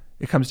law.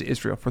 It comes to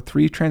Israel. For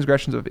 3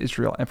 transgressions of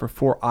Israel, and for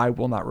 4, I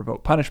will not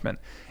revoke punishment.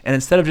 And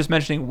instead of just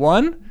mentioning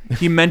 1,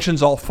 he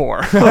mentions all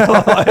 4.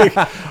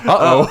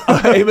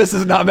 Amos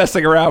is not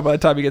messing around by the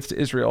time he gets to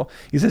Israel.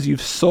 He says,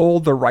 "You've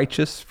sold the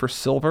righteous for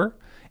silver,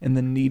 and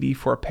the needy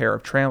for a pair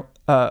of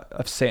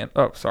sand."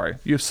 Oh, sorry.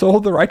 "You've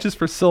sold the righteous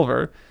for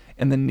silver,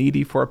 and the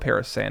needy for a pair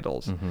of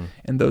sandals,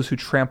 and those who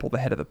trample the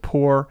head of the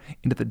poor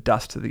into the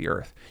dust of the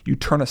earth. You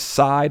turn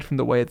aside from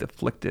the way of the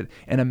afflicted,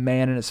 and a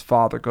man and his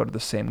father go to the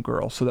same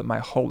girl, so that my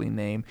holy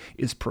name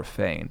is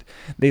profaned.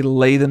 They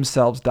lay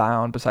themselves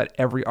down beside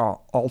every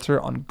altar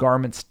on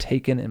garments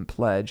taken in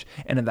pledge,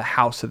 and in the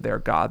house of their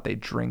God they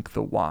drink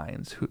the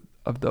wines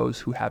of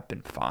those who have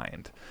been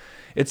fined."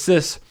 It's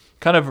this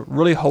kind of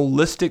really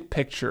holistic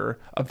picture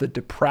of the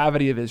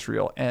depravity of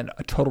Israel and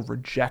a total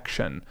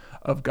rejection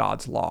of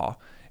God's law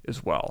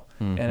as well.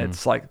 And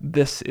it's like,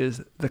 this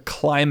is the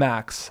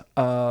climax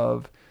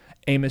of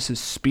Amos's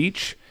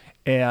speech,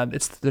 and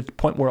it's the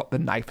point where the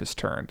knife is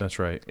turned. That's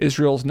right.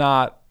 Israel's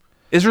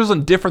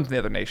indifferent than the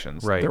other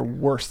nations. Right. They're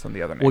worse than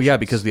the other nations. Well, yeah,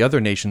 because the other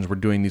nations were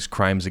doing these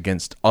crimes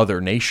against other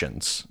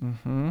nations.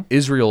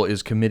 Israel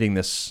is committing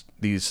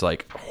these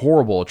like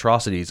horrible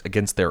atrocities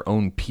against their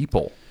own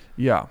people.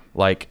 Yeah.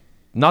 Like,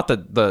 not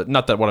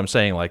that what I'm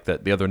saying, like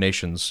that the other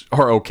nations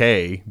are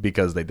okay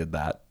because they did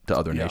that to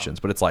other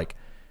nations, but it's like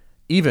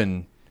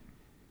even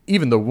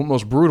the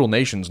most brutal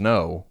nations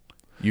know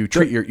you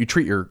treat your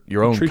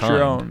own treat kind.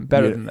 your own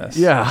better than this.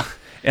 Yeah.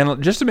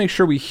 And just to make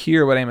sure we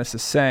hear what Amos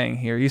is saying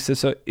here, he says,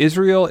 so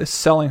Israel is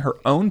selling her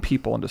own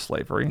people into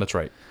slavery. That's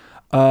right.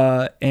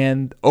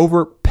 And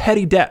over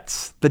petty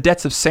debts, the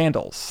debts of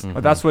sandals.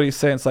 Like, that's what he's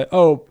saying. It's like,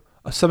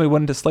 somebody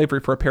went into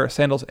slavery for a pair of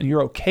sandals, and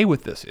you're okay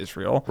with this,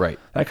 Israel. Right.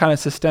 That kind of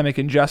systemic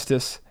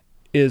injustice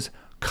is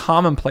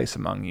commonplace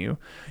among you.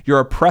 You're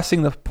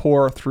oppressing the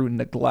poor through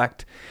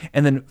neglect.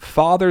 And then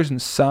fathers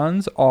and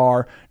sons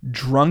are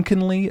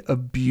drunkenly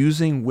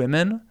abusing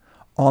women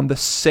on the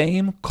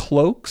same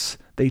cloaks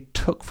they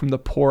took from the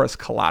poor as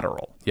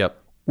collateral. Yep.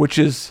 Which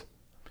is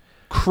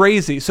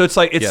crazy. So it's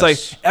like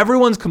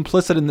everyone's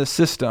complicit in this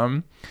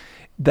system.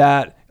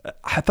 That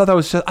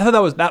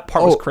that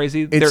part was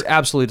crazy. It's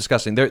absolutely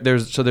disgusting.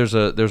 There's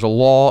a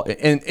law,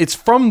 and it's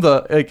from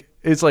the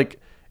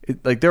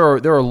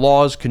there are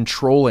laws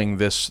controlling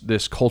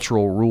this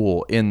cultural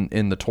rule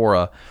in the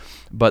Torah,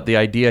 but the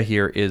idea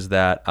here is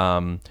that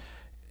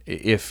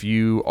if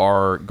you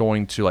are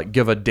going to like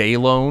give a day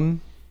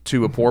loan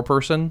to a poor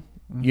person,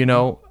 you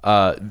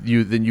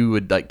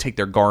would like take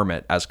their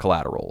garment as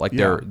collateral, like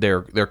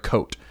their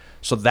coat.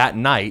 So that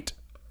night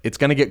it's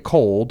going to get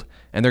cold,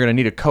 and they're going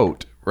to need a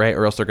coat, right?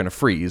 Or else they're going to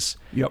freeze.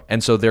 Yep.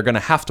 And so they're going to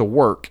have to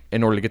work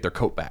in order to get their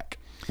coat back.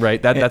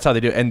 Right, that's how they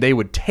do it. And they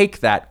would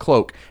take that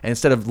cloak, and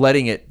instead of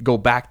letting it go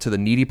back to the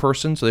needy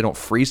person so they don't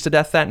freeze to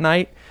death that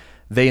night,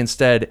 they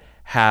instead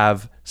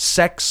have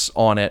sex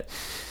on it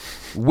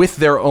with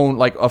their own,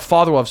 like a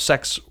father will have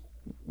sex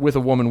with a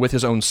woman with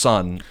his own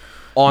son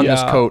on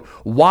this coat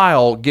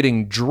while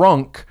getting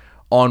drunk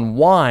on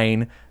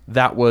wine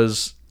that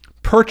was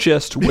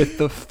purchased with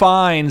the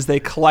fines they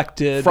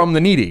collected from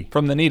the needy.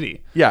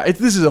 Yeah,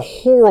 this is a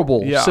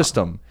horrible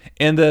system.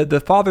 And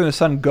the father and the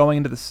son going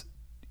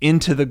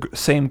into the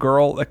same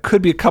girl. It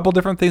could be a couple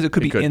different things. It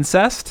could be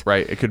incest.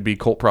 Right. It could be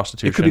cult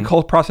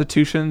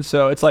prostitution.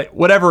 So it's like,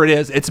 whatever it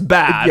is, it's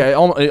bad.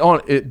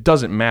 It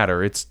doesn't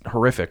matter. It's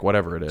horrific,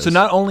 whatever it is. So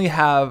not only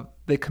have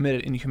they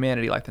committed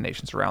inhumanity like the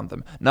nations around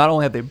them, not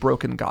only have they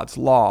broken God's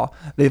law,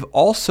 they've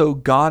also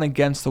gone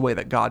against the way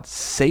that God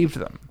saved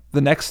them.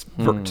 the next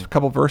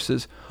couple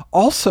verses.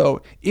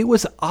 Also, it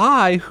was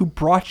I who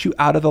brought you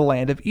out of the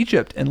land of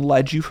Egypt and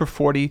led you for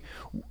 40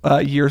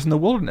 years in the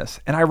wilderness.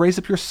 And I raised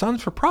up your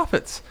sons for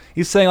prophets.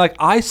 He's saying, like,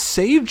 I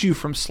saved you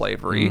from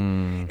slavery.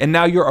 And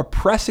now you're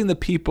oppressing the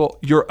people,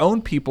 your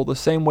own people, the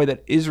same way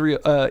that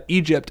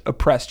Egypt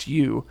oppressed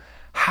you.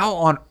 How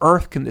on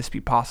earth can this be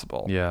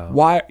possible? Yeah.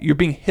 Why you're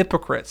being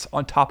hypocrites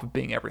on top of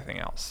being everything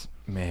else?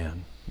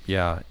 Man.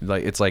 Yeah.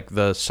 Like, it's like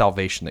the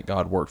salvation that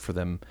God worked for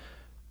them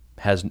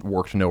has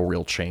worked no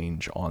real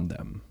change on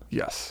them.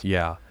 Yes.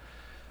 Yeah.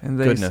 And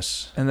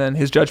Goodness. And then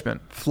his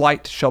judgment: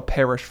 flight shall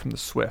perish from the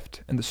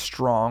swift, and the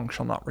strong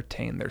shall not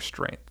retain their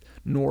strength,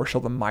 nor shall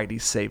the mighty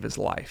save his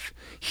life.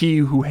 He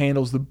who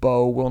handles the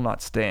bow will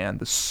not stand,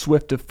 the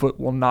swift of foot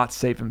will not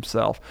save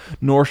himself,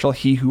 nor shall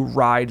he who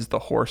rides the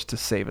horse to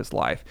save his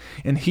life.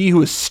 And he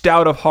who is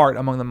stout of heart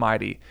among the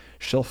mighty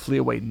shall flee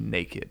away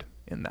naked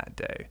in that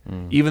day.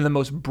 Even the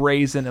most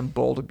brazen and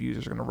bold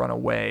abusers are going to run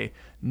away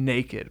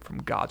naked from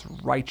God's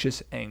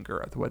righteous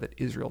anger at the way that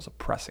Israel is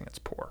oppressing its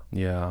poor.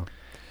 Yeah.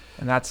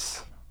 And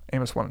that's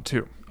Amos 1 and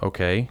 2.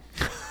 Okay.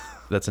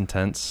 That's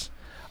intense.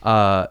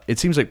 It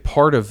seems like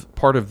part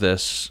of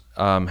this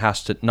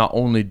has to not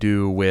only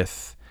do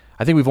with,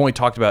 I think we've only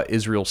talked about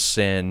Israel's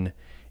sin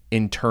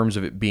in terms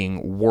of it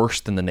being worse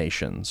than the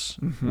nations,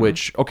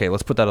 which, okay,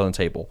 let's put that on the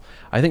table.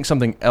 I think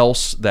something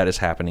else that is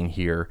happening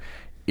here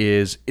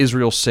is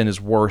Israel's sin is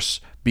worse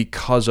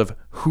because of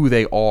who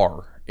they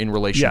are in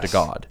relation to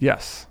God.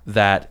 Yes.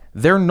 That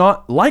they're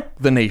not like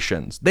the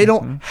nations. They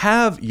don't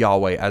have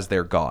Yahweh as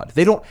their God.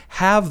 They don't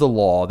have the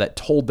law that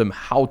told them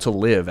how to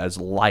live as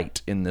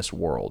light in this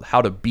world,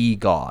 how to be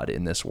God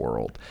in this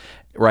world,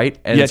 right?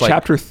 And yeah, it's like,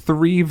 chapter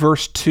 3,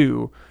 verse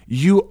 2,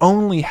 you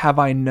only have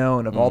I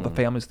known of all the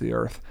families of the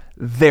earth,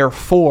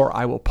 therefore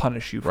I will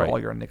punish you for all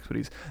your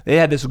iniquities. They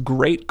had this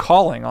great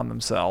calling on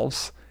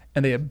themselves,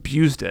 and they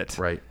abused it.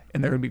 Right.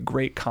 And there are going to be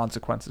great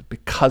consequences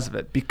because of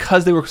it.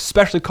 Because they were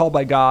specially called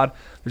by God,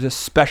 there's a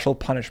special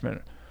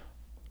punishment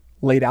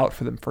laid out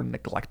for them for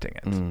neglecting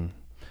it.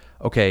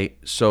 Okay,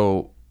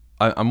 so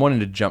I'm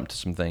wanting to jump to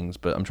some things,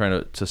 but I'm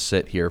trying to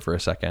sit here for a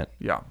second.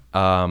 Yeah.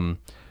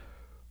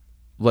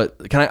 Let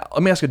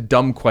me ask a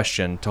dumb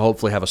question to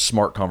hopefully have a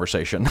smart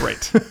conversation.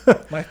 Great.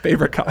 My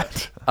favorite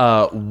kind.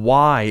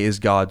 Why is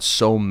God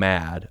so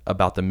mad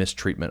about the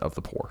mistreatment of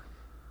the poor?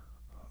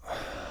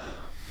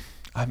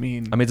 I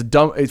mean, it's a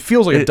dumb. It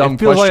feels like a dumb question. It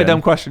feels like a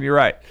dumb question. You're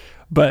right,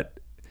 but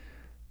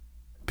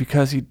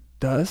because he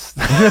does.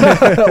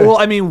 Well,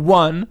 I mean,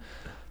 one,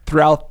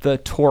 throughout the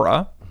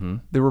Torah,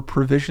 there were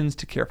provisions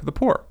to care for the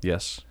poor.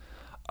 Yes.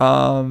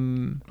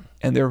 And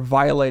they're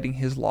violating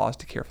his laws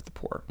to care for the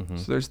poor.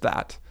 So there's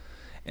that.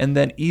 And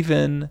then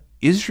even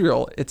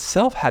Israel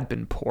itself had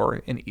been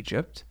poor in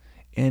Egypt,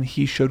 and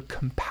he showed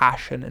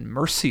compassion and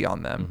mercy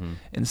on them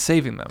in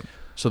saving them.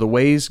 So the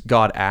ways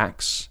God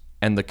acts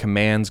and the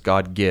commands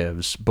God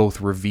gives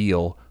both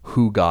reveal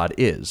who God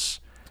is.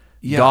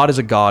 Yeah. God is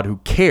a God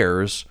who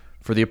cares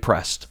for the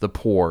oppressed, the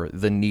poor,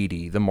 the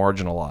needy, the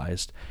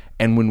marginalized.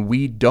 And when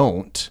we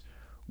don't,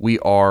 we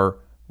are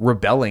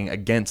rebelling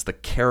against the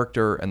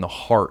character and the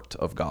heart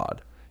of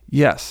God.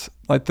 Yes.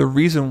 Like the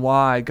reason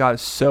why God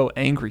is so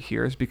angry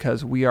here is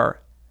because we are,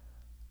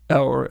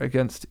 or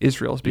against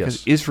Israel, is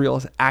because Israel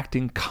is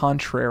acting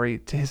contrary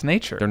to his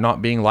nature. They're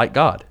not being like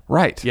God.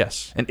 Right.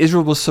 Yes. And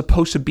Israel was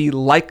supposed to be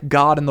like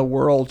God in the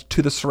world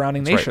to the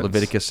surrounding nations. Right.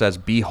 Leviticus says,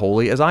 be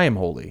holy as I am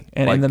holy.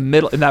 And in the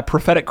middle, in that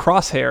prophetic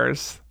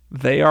crosshairs,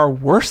 they are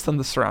worse than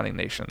the surrounding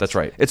nations. That's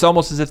right. It's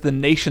almost as if the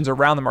nations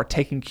around them are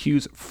taking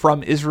cues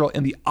from Israel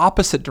in the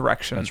opposite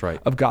direction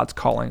of God's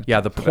calling. Yeah,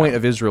 the point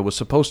of Israel was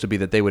supposed to be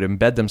that they would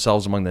embed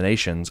themselves among the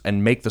nations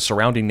and make the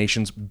surrounding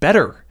nations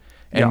better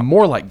and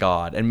more like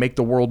God and make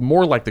the world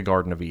more like the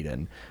Garden of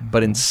Eden.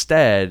 But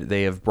instead,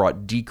 they have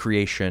brought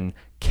decreation,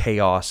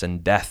 chaos,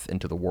 and death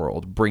into the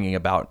world, bringing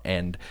about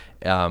and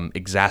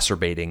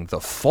exacerbating the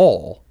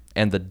fall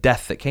and the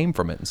death that came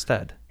from it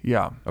instead.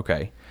 Yeah.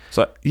 Okay.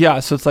 So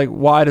it's like,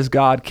 why does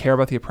God care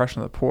about the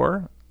oppression of the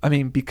poor? I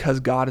mean, because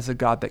God is a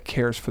God that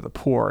cares for the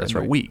poor and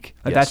the weak.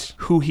 Like that's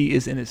who he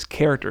is in his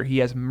character. He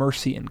has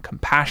mercy and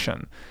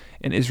compassion,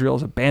 and Israel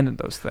has abandoned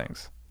those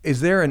things.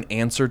 Is there an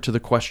answer to the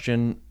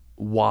question,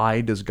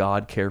 why does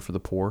God care for the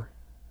poor?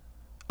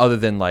 Other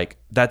than like,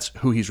 that's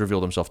who he's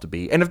revealed himself to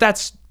be. And if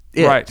that's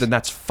it, then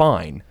that's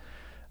fine.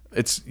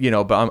 It's,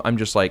 but I'm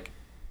just like,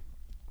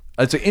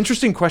 it's an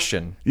interesting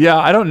question. Yeah,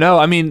 I don't know.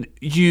 I mean,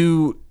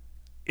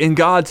 in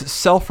God's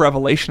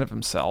self-revelation of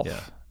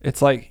himself,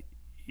 it's like,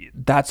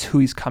 that's who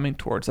he's coming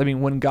towards. I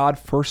mean, when God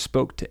first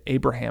spoke to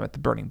Abraham at the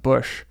burning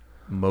bush.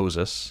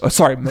 Moses. Oh,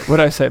 sorry. What did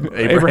I say?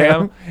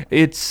 Abraham.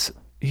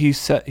 He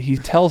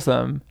tells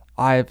them,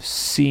 I've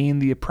seen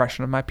the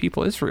oppression of my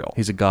people Israel.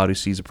 He's a God who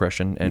sees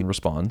oppression and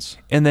responds.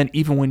 And then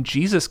even when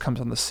Jesus comes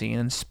on the scene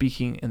and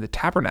speaking in the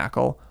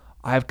tabernacle,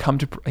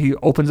 he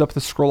opens up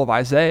the scroll of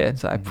Isaiah and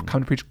says, I've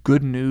come to preach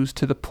good news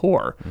to the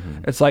poor.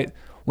 It's like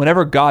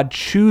whenever God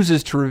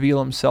chooses to reveal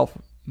himself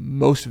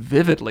most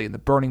vividly in the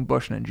burning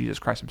bush and in Jesus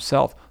Christ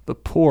himself, the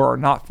poor are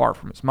not far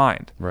from his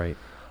mind. Right.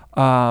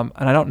 And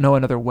I don't know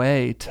another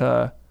way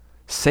to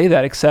say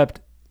that, except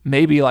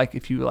maybe like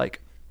if you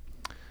like,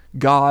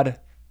 God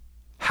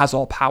has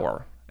all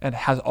power and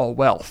has all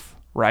wealth,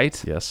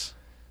 right? Yes.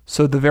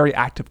 So the very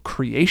act of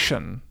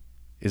creation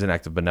is an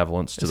act of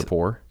benevolence to the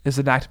poor. Is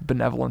an act of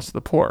benevolence to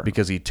the poor.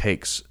 Because he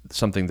takes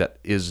something that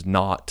is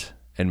not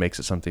and makes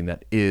it something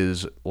that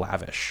is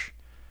lavish.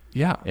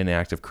 Yeah. In the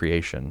act of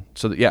creation.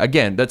 So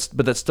again, that's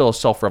still a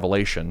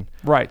self-revelation.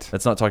 Right.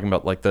 That's not talking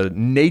about like the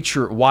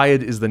nature, why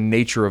it is the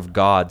nature of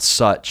God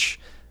such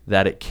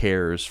that it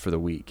cares for the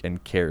weak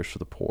and cares for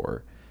the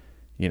poor.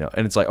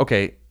 And it's like,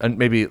 okay, and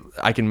maybe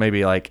I can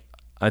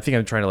I think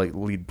I'm trying to like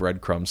lead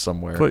breadcrumbs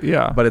somewhere.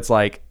 But it's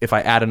like, if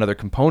I add another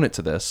component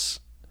to this,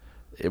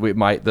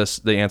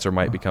 the answer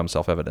might become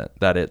self-evident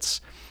that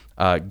it's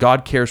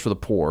God cares for the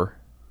poor,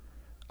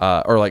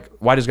 or like,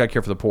 why does God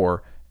care for the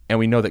poor? And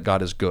we know that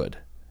God is good.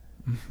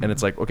 Mm-hmm. And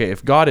it's like, okay,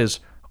 if God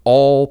is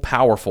all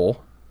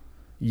powerful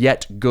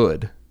yet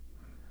good,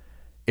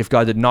 if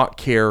God did not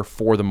care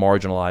for the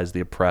marginalized, the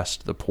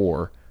oppressed, the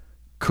poor,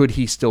 could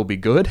he still be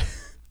good?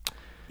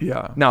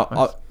 Yeah.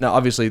 Now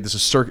obviously this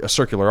is a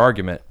circular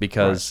argument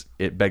because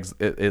it begs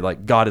it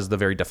like God is the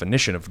very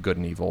definition of good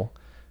and evil,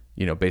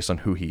 based on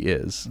who he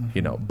is,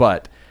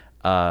 but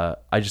I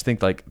just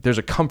think like there's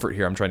a comfort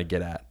here I'm trying to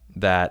get at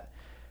that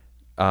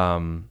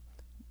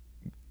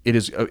it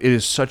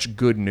is such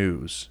good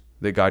news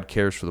that God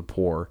cares for the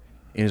poor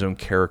in his own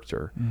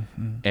character,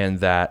 and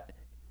that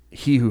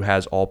he who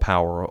has all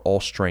power, all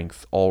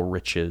strength, all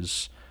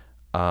riches,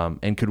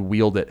 and could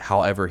wield it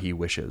however he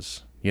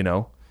wishes,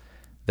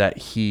 that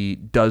he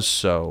does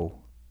so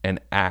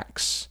and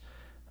acts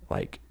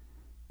like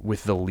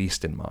with the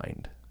least in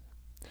mind.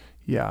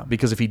 Yeah.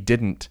 Because if he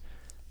didn't,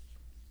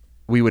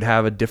 we would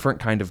have a different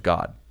kind of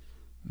God,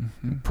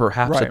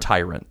 perhaps a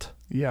tyrant.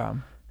 Yeah.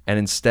 And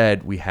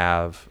instead we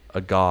have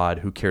a God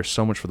who cares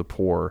so much for the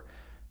poor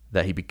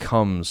that he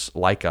becomes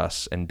like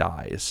us and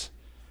dies.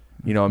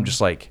 I'm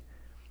just like,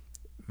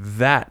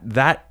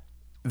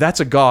 that's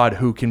a God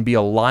who can be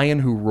a lion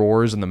who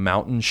roars and the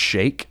mountains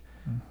shake,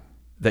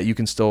 that you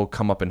can still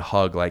come up and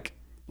hug like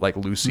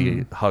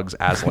Lucy hugs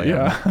Aslan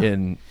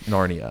in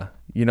Narnia.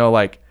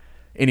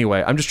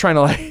 Anyway, I'm just trying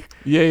to like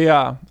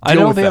I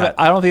don't think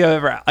I've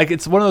ever like,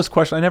 it's one of those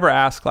questions I never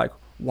ask, like,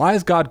 why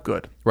is God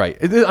good? Right.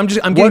 I'm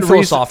getting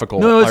philosophical.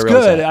 No, it's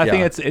good. I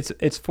think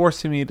it's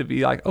forcing me to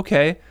be like,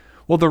 okay,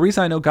 well, the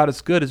reason I know God is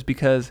good is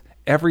because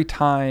every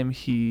time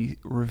he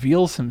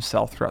reveals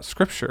himself throughout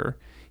Scripture,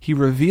 he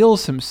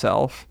reveals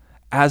himself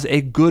as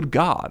a good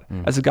God,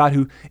 as a God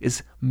who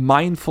is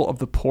mindful of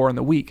the poor and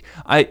the weak.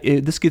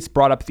 This gets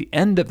brought up at the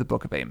end of the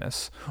book of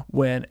Amos,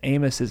 when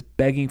Amos is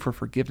begging for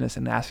forgiveness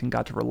and asking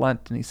God to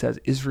relent, and he says,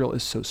 Israel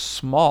is so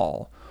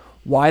small.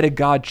 Why did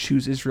God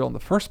choose Israel in the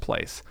first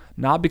place?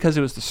 Not because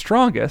it was the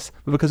strongest,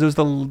 but because it was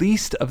the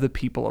least of the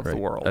people of the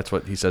world. That's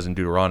what he says in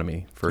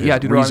Deuteronomy for his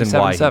Deuteronomy reason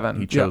 7:7. why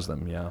he chose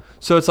them. Yeah.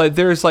 So it's like,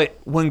 there's like,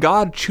 when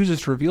God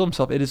chooses to reveal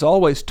himself, it is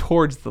always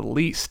towards the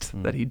least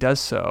that he does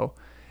so.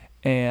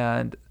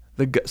 And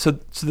so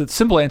the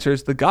simple answer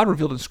is, the God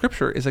revealed in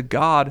Scripture is a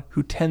God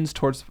who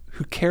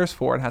who cares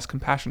for and has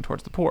compassion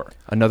towards the poor.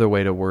 Another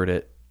way to word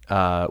it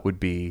would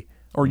be,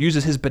 or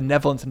uses his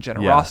benevolence and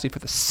generosity for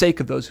the sake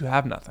of those who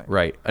have nothing.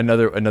 Right.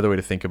 Another way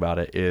to think about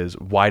it is,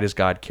 why does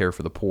God care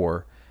for the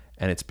poor?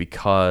 And it's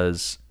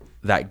because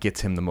that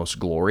gets him the most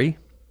glory,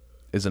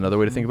 is another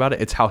way to think about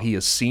it. It's how he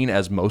is seen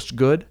as most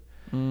good,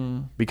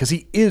 because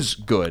he is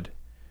good.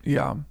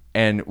 Yeah.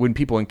 And when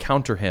people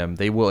encounter him,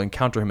 they will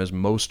encounter him as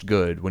most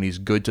good when he's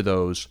good to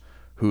those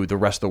who the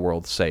rest of the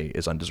world say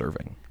is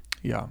undeserving.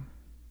 Yeah.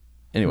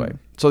 Anyway,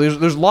 so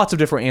there's lots of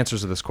different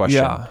answers to this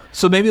question. Yeah.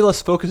 So maybe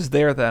let's focus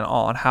there then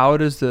on how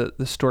does the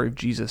story of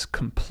Jesus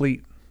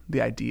complete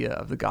the idea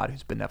of the God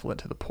who's benevolent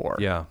to the poor.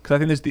 Yeah. Because I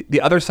think there's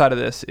the other side of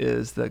this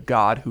is the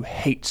God who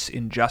hates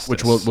injustice.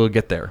 Which we'll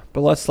get there.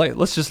 But let's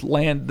just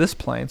land this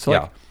plane.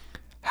 So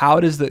how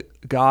does the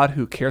God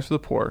who cares for the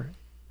poor,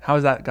 how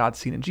is that God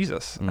seen in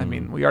Jesus? I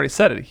mean, we already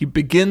said it. He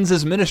begins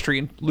his ministry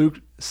in Luke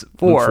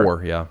 4. Luke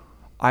 4, yeah.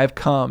 I have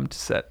come to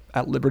set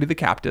at liberty the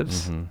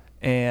captives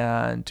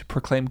and to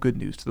proclaim good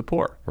news to the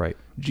poor. Right.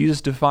 Jesus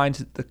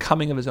defines the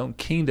coming of his own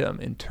kingdom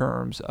in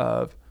terms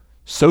of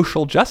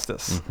social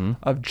justice,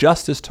 of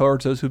justice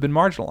towards those who've been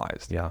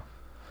marginalized. Yeah.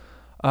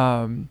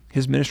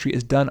 His ministry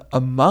is done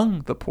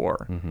among the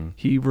poor.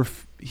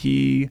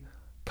 He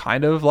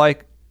kind of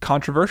like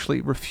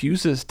controversially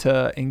refuses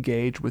to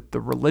engage with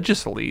the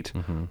religious elite,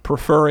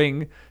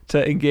 preferring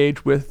to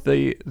engage with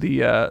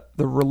the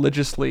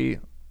religiously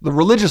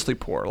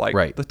poor,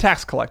 like the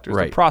tax collectors,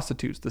 the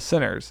prostitutes, the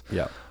sinners.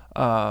 Yeah.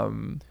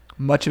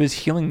 Much of his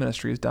healing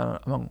ministry is done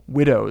among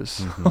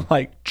widows,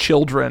 like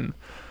children.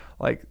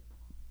 Like,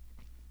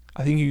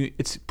 I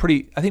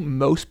think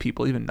most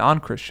people, even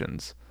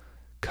non-Christians,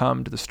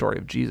 come to the story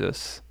of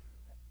Jesus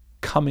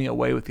coming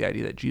away with the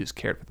idea that Jesus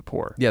cared for the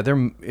poor. Yeah,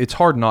 it's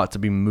hard not to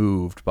be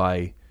moved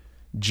by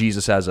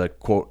Jesus as a,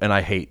 quote, and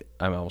I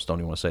almost don't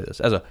even want to say this,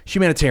 as a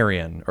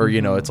humanitarian, or,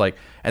 it's like,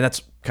 and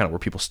that's kind of where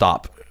people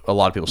stop. A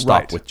lot of people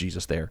stop with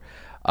Jesus there,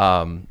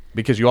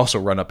 because you also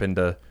run up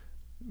into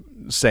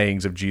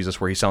sayings of Jesus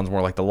where he sounds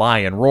more like the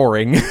lion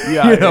roaring,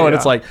 and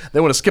it's like they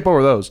want to skip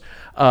over those.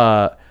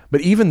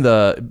 But even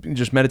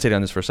just meditate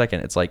on this for a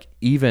second. It's like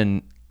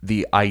even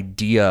the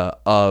idea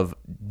of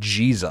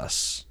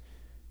Jesus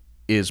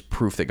is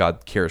proof that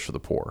God cares for the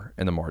poor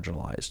and the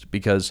marginalized,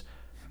 because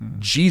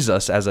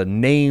Jesus as a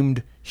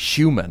named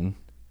human,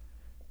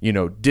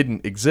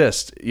 didn't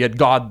exist. You had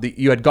God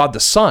the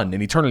Son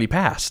in eternity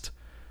past,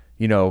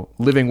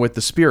 living with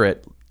the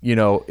Spirit,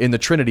 in the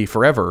Trinity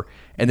forever.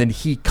 And then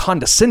he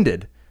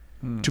condescended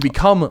to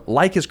become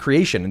like his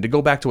creation. And to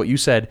go back to what you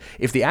said,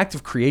 if the act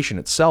of creation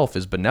itself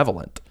is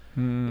benevolent,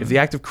 if the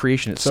act of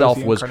creation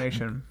itself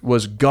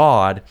was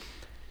God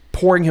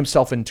pouring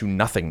himself into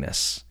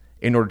nothingness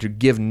in order to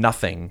give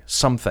nothing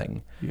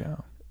something,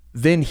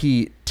 then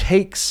he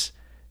takes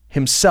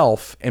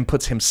himself and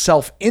puts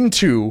himself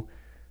into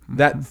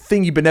that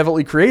thing he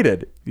benevolently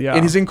created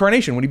in his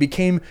incarnation when he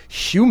became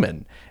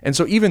human. And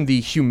so even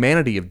the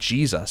humanity of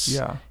Jesus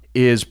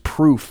is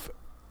proof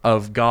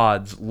of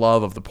God's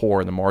love of the poor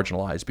and the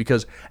marginalized,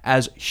 because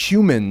as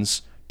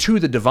humans to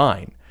the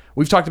divine,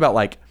 we've talked about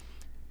like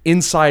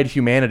inside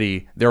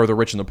humanity, there are the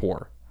rich and the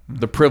poor,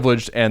 the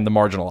privileged and the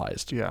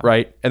marginalized,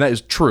 right? And that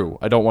is true.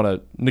 I don't want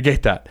to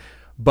negate that.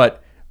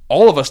 But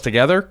all of us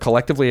together,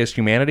 collectively as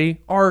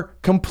humanity, are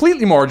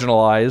completely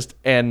marginalized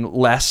and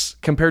less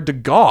compared to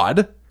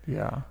God.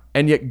 Yeah.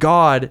 And yet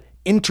God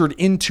entered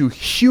into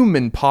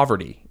human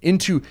poverty,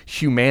 into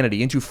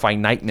humanity, into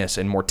finiteness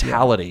and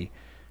mortality,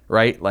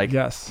 right? Like,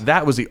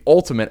 that was the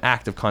ultimate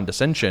act of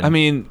condescension. I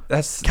mean,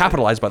 that's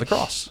capitalized by the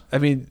cross. I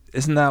mean,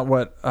 isn't that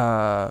what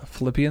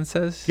Philippians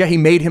says? Yeah, he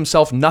made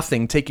himself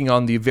nothing, taking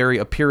on the very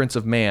appearance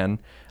of man,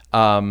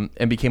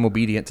 and became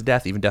obedient to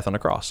death, even death on a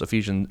cross.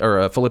 Philippians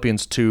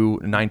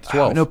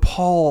 2:9-12. No,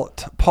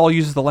 Paul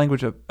uses the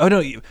language of,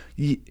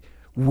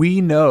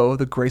 we know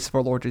the grace of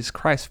our Lord Jesus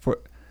Christ,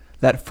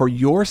 that for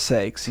your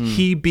sakes,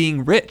 he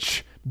being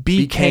rich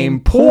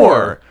became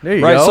poor. There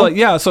you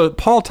go. So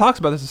Paul talks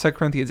about this in 2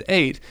 Corinthians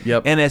 8,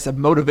 and as a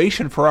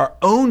motivation for our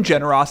own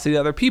generosity to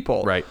other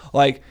people. Right.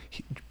 Like,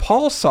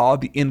 Paul saw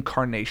the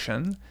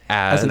incarnation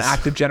as an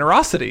act of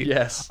generosity.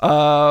 Yes.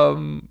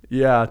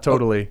 Yeah,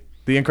 totally.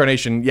 The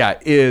incarnation,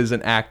 is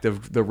an act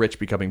of the rich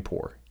becoming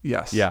poor.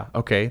 Yes. Yeah.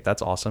 Okay,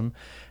 that's awesome.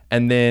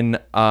 And then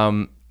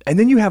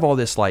you have all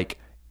this like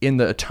in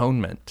the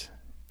atonement.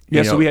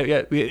 So we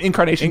have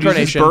incarnation,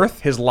 Jesus' birth,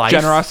 his life,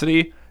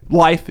 generosity,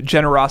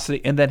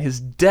 and then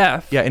his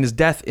death. Yeah, and his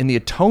death in the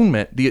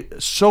atonement.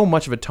 So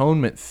much of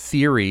atonement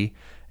theory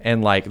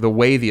and like the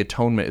way the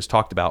atonement is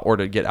talked about, or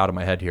to get out of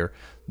my head here,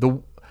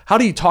 how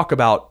do you talk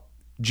about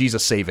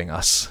Jesus saving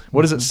us?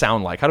 What does it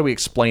sound like? How do we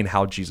explain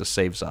how Jesus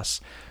saves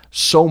us?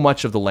 So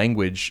much of the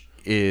language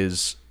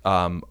is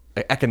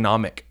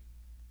economic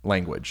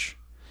language.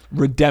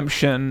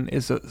 Redemption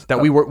is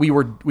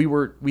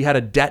we had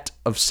a debt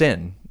of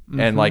sin,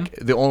 and like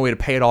the only way to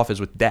pay it off is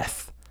with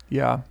death.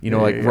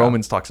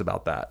 Romans talks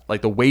about that.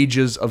 Like the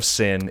wages of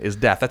sin is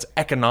death. That's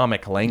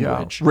economic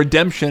language.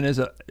 Redemption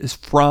is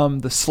from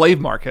the slave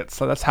market.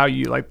 So that's how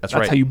you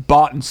how you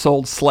bought and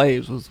sold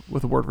slaves, was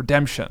with the word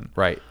redemption.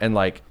 Right. And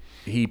like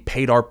he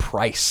paid our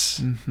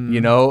price,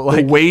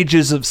 the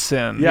wages of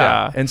sin.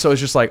 Yeah. And so it's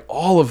just like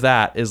all of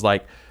that is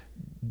like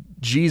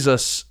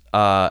Jesus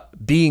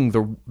being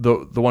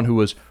the one who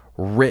was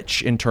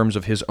rich in terms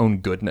of his own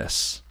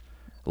goodness,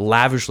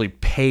 lavishly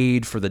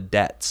paid for the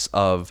debts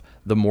of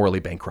the morally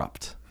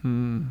bankrupt.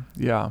 And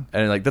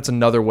like that's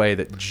another way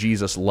that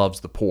Jesus loves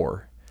the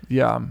poor.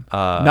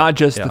 Not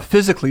just the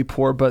physically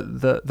poor,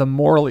 but the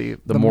morally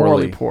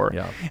poor.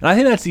 And I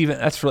think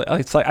that's really,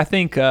 it's like I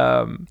think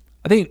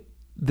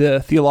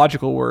the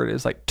theological word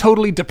is like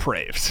totally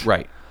depraved.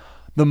 Right.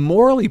 The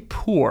morally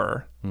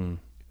poor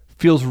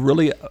feels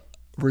really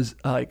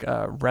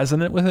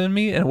resonant within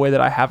me in a way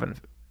that I haven't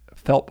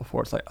felt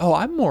before. It's like, oh,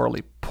 I'm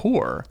morally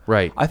poor.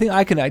 Right. I think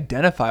I can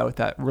identify with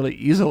that really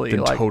easily.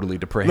 Totally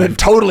depraved.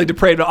 Totally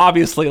depraved.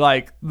 Obviously,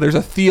 like there's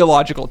a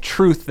theological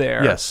truth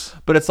there. Yes.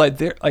 But it's like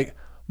they're like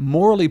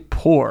morally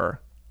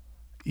poor.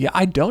 Yeah,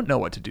 I don't know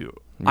what to do.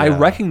 Yeah. I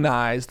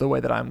recognize the way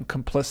that I'm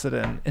complicit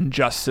in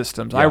unjust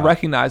systems. I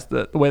recognize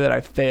the way that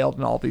I failed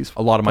in all these.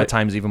 A lot of my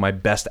times, even my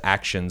best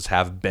actions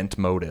have bent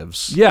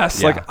motives.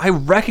 Yes, like I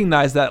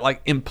recognize that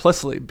like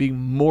implicitly, being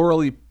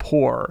morally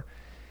poor,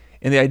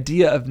 and the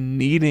idea of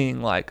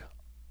needing like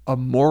a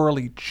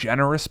morally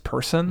generous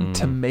person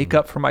to make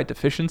up for my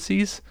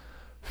deficiencies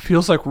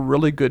feels like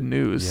really good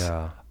news.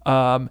 Yeah.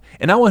 And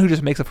not one who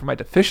just makes up for my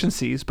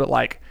deficiencies, but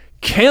like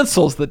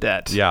cancels the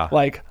debt. Yeah.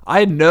 Like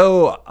I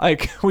know,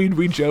 like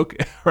we joke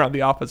around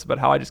the office about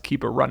how I just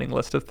keep a running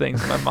list of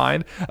things in my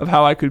mind of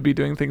how I could be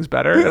doing things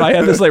better. And I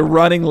have this like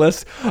running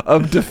list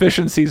of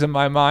deficiencies in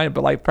my mind,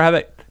 but like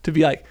perhaps to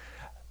be like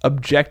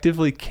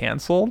objectively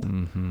canceled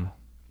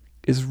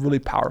is really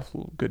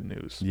powerful, good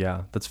news.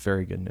 Yeah, that's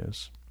very good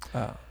news.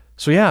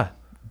 So yeah,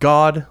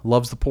 God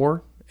loves the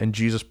poor, and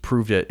Jesus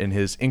proved it in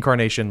his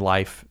incarnation,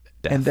 life,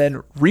 death. And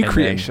then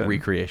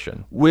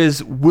recreation.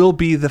 Will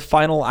be the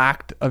final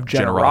act of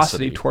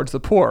generosity towards the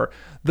poor.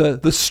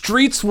 The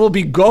streets will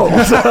be gold.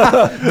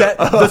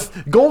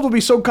 Gold will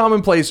be so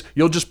commonplace,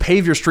 you'll just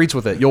pave your streets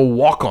with it. You'll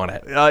walk on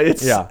it. I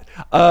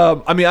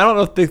don't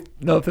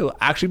know if it'll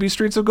actually be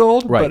streets of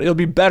gold, but it'll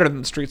be better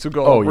than streets of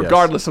gold,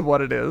 regardless of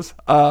what it is.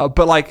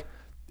 But like,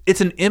 it's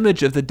an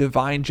image of the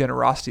divine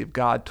generosity of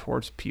God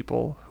towards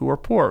people who are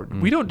poor.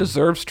 Mm-hmm. We don't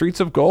deserve streets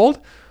of gold.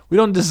 We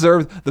don't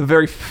deserve the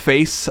very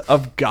face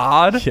of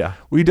God. Yeah.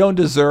 We don't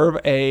deserve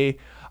a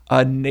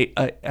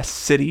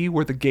city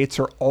where the gates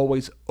are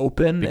always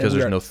open because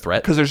there's no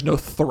threat. Because there's no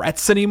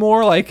threats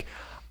anymore. Like,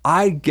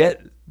 I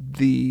get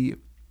the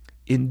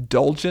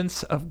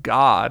indulgence of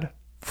God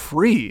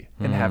free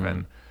in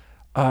heaven.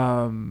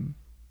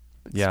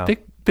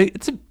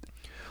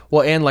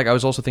 Well, and like I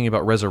was also thinking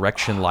about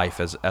resurrection life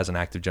as an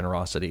act of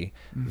generosity,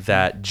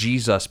 that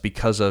Jesus,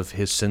 because of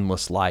his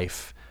sinless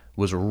life,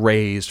 was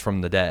raised from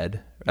the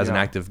dead as an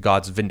act of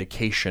God's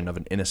vindication of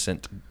an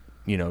innocent,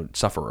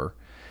 sufferer.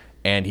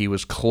 And he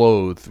was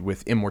clothed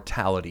with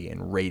immortality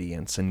and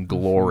radiance and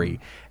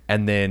glory.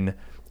 And then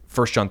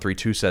 1 John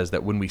 3:2 says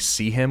that when we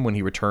see him, when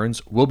he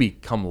returns, we'll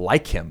become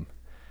like him.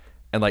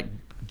 And like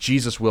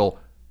Jesus will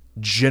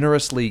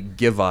generously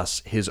give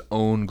us his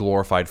own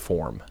glorified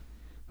form.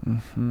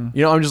 I'm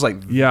just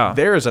like,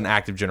 there is an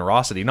act of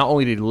generosity. Not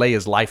only did he lay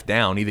his life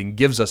down, he then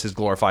gives us his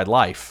glorified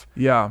life.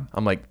 Yeah.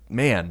 I'm like,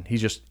 man,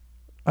 he's just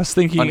I was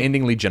thinking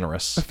unendingly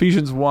generous.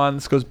 Ephesians 1,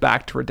 this goes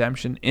back to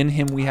redemption. In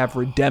him we have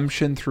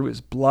redemption through his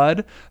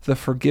blood, the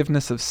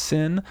forgiveness of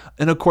sin,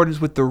 in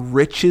accordance with the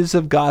riches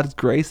of God's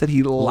grace that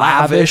he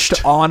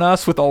lavished on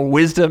us with all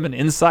wisdom and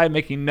insight,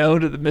 making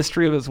known to the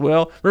mystery of his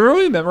will. Remember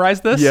when we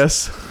memorized this?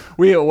 Yes.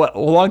 A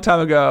long time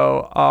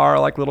ago,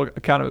 our little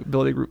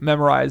accountability group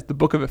memorized the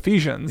book of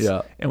Ephesians,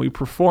 and we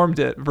performed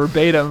it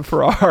verbatim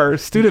for our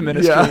student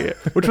ministry,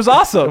 which was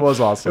awesome. It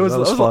was awesome. That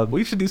was fun.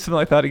 We should do something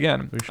like that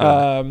again. We should.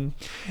 And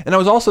I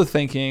was also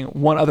thinking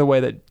one other way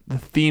that the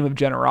theme of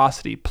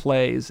generosity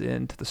plays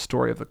into the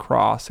story of the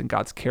cross and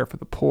God's care for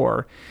the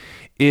poor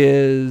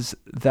is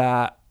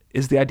the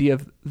idea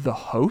of the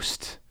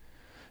host.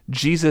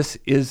 Jesus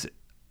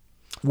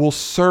will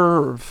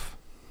serve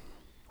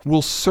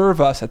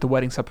us at the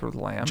wedding supper of the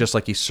Lamb. Just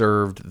like he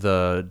served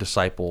the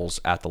disciples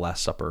at the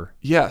Last Supper.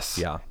 Yes.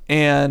 Yeah.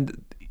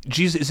 And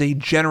Jesus is a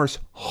generous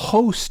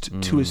host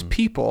to his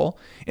people.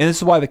 And this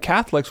is why the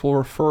Catholics will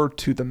refer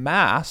to the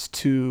Mass,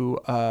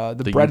 to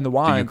the bread and the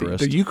wine,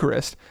 the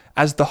Eucharist,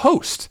 as the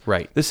host.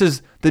 Right. This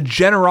is the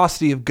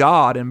generosity of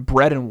God in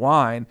bread and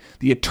wine,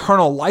 the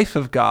eternal life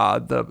of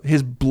God,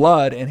 his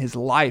blood and his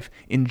life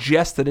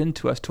ingested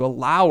into us to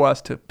allow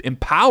us, to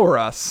empower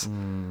us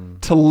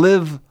to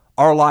live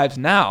our lives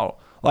now.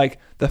 Like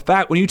the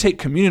fact when you take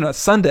communion on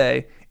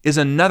Sunday is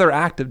another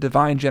act of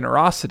divine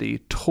generosity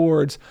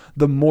towards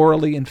the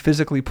morally and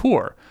physically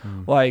poor.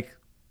 Like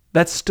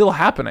that's still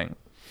happening.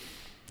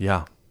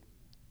 Yeah.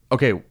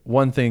 Okay,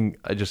 one thing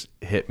just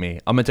hit me.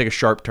 I'm going to take a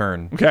sharp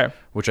turn. Okay.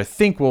 Which I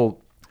think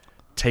will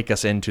take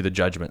us into the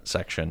judgment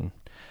section.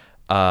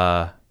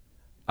 I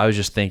was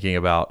just thinking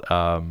about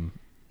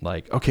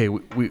okay,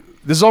 we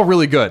this is all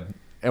really good,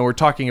 and we're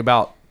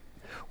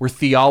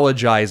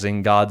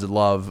theologizing God's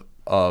love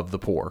of the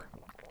poor.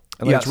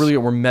 And it's really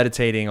we're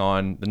meditating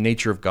on the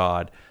nature of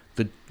God,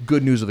 the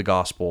good news of the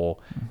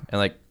gospel,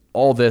 and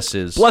all this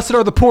is blessed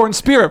are the poor in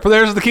spirit, for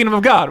theirs is the kingdom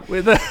of God.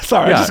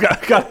 Sorry, I just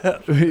got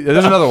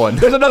There's another one.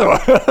 There's another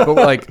one.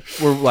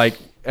 But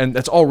and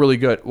that's all really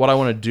good. What I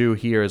want to do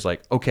here is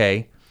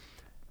okay,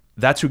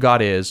 that's who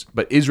God is,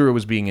 but Israel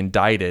was being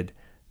indicted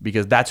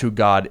because that's who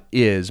God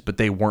is, but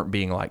they weren't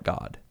being like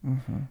God.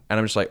 And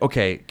I'm just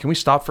okay, can we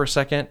stop for a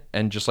second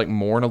and just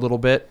mourn a little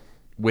bit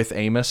with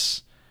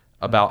Amos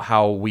about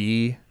how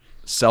we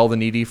sell the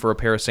needy for a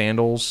pair of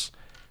sandals,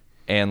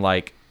 and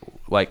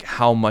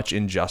how much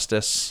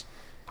injustice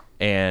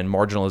and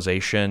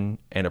marginalization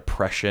and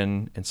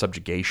oppression and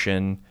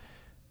subjugation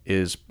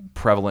is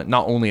prevalent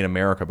not only in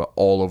America but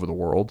all over the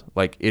world.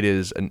 It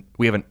is,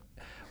 we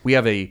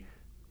have a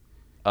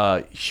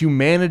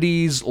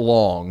humanities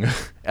long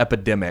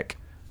epidemic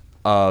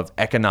of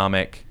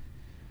economic,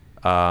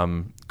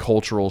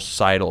 cultural,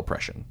 societal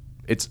oppression.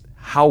 It's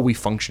how we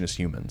function as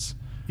humans.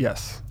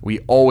 Yes. We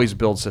always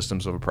build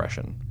systems of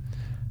oppression.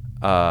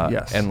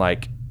 Yes. And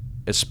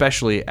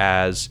especially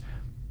as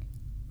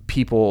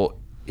people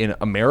in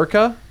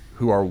America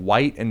who are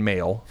white and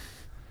male,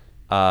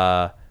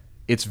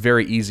 it's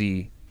very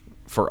easy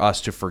for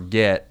us to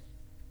forget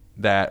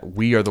that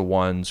we are the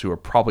ones who are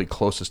probably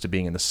closest to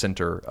being in the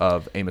center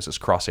of Amos's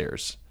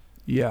crosshairs.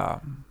 Yeah.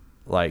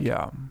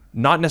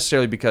 Not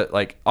necessarily because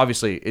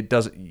obviously it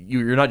doesn't,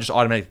 you're not just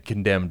automatically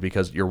condemned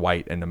because you're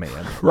white and a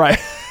man. Right.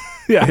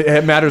 Yeah.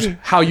 It matters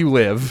how you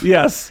live.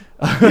 Yes.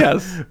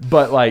 Yes.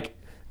 But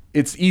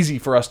it's easy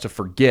for us to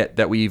forget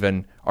that we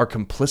even are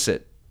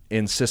complicit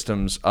in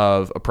systems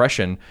of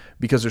oppression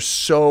because they're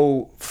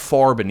so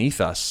far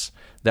beneath us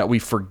that we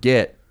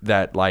forget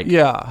that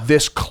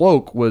this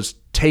cloak was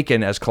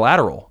taken as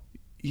collateral.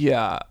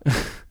 Yeah.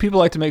 people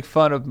like to make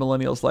fun of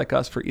millennials like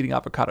us for eating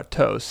avocado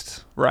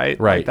toast, right?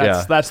 Right.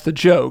 Like that's the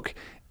joke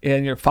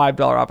in your $5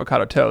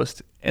 avocado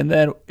toast.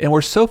 And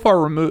we're so far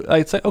removed.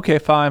 Like, it's like, okay,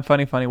 fine,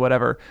 funny,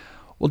 whatever.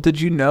 Well,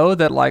 did you know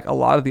that like a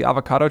lot of the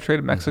avocado trade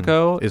in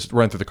Mexico is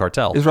run through the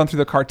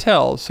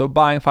cartel? So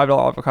buying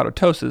 $5 avocado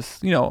toast is,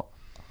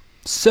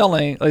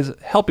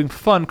 helping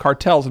fund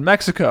cartels in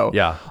Mexico.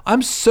 Yeah.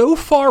 I'm so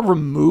far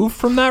removed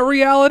from that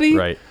reality.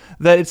 Right.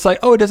 That it's like,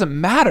 oh, it doesn't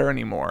matter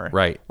anymore.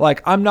 Right.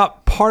 Like, I'm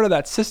not part of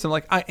that system.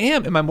 Like, I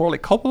am. Am I morally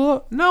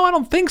culpable? No, I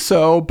don't think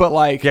so. But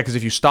like, yeah, because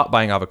if you stop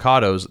buying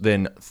avocados,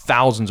 then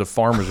thousands of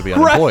farmers would be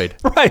unemployed.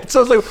 Right.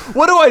 So it's like,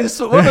 what am I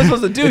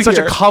supposed to do It's here?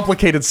 such a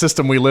complicated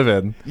system we live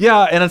in.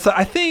 Yeah, and it's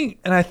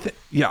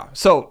yeah.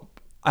 So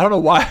I don't know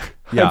why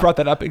I brought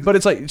that up, but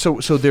it's like so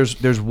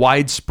there's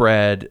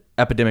widespread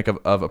epidemic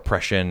of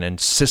oppression and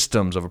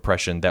systems of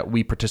oppression that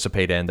we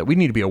participate in that we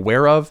need to be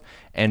aware of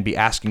and be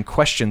asking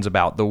questions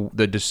about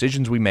the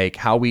decisions we make,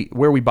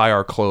 where we buy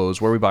our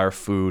clothes, where we buy our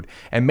food,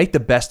 and make the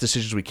best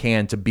decisions we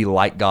can to be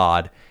like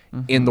God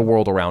in the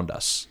world around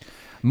us.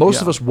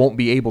 Most of us won't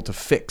be able to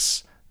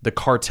fix the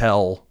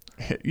cartel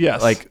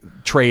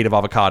trade of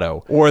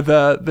avocado or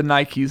the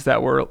Nikes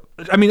that were.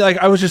 I mean, like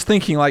I was just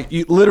thinking, like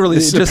you literally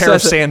this is a pair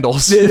of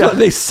sandals.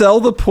 They sell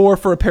the poor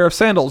for a pair of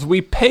sandals.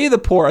 We pay the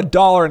poor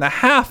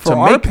 $1.50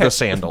 for the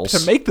sandals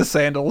to make the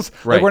sandals.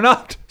 Right. Like we're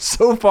not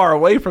so far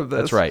away from this.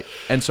 That's right.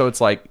 And so it's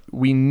like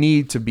we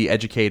need to be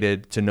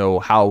educated to know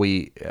how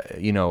we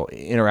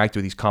interact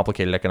with these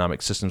complicated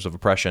economic systems of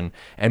oppression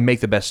and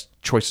make the best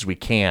choices we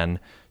can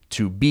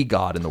to be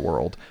God in the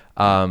world.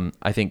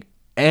 I think,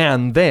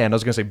 and then I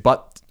was going to say,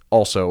 but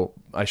also,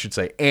 I should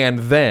say, and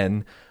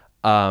then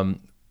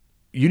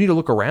you need to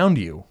look around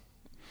you,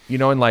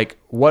 and like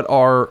what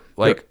are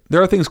like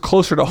there are things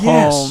closer to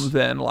home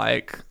than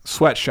like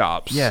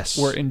sweatshops. Yes,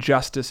 where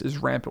injustice is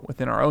rampant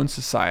within our own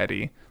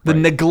society. The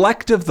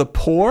neglect of the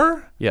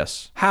poor.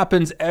 Yes,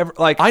 happens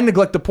like I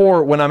neglect the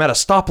poor when I'm at a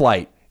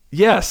stoplight.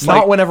 Yes,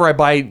 not whenever I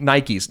buy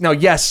Nikes. Now,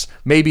 yes,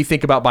 maybe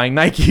think about buying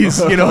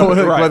Nikes.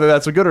 Right. Whether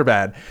that's a good or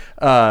bad.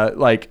 But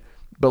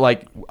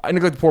I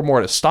neglect the poor more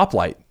at a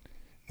stoplight.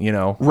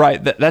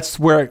 Right. That's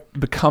where it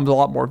becomes a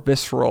lot more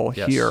visceral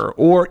here.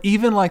 Or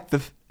even like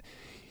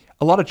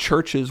a lot of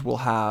churches will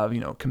have,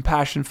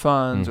 compassion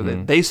funds or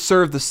they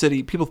serve the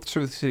city. People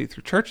serve the city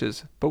through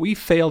churches, but we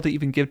fail to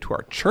even give to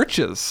our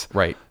churches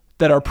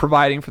that are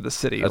providing for the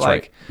city. That's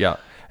right. Yeah.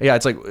 Yeah.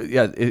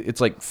 It's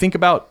like think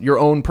about your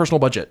own personal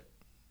budget.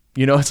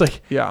 It's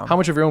like how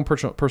much of your own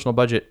personal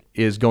budget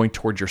is going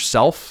towards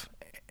yourself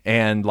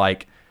and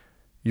like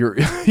you're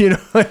right,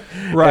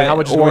 and how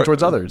much is going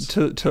towards others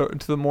to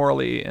the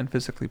morally and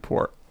physically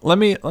poor. Let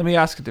me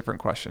ask a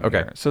different question. Okay.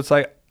 Here. So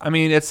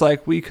it's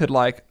like we could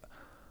like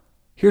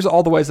here's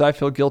all the ways that I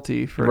feel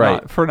guilty for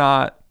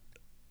not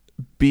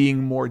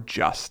being more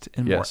just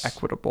and more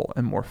equitable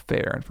and more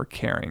fair and for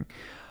caring.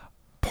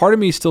 Part of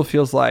me still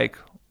feels like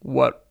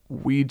what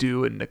we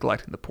do in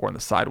neglecting the poor on the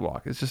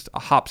sidewalk is just a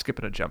hop, skip,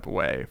 and a jump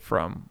away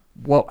from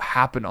what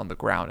happened on the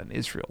ground in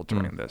Israel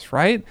during this,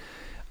 right?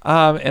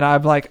 And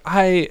I'm like,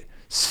 I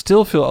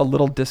still feel a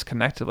little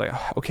disconnected. Like,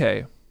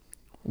 okay,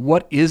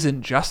 what is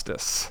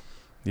injustice?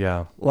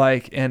 Yeah.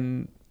 Like,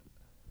 and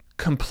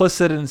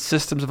complicit in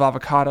systems of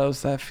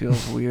avocados, that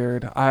feels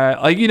weird.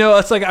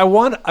 It's like I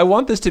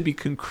want this to be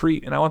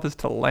concrete and I want this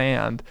to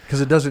land.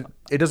 Because it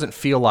doesn't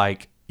feel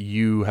like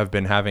you have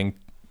been having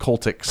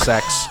cultic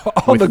sex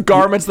on the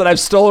garments that I've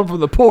stolen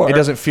from the poor. It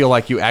doesn't feel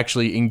like you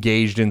actually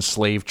engaged in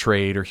slave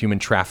trade or human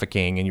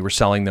trafficking and you were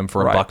selling them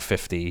for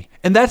 $1.50.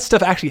 And that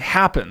stuff actually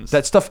happens.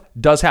 That stuff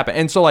does happen.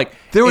 And so like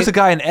there was a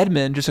guy in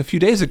Edmond just a few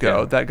days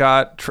ago that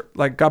got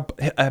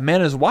a man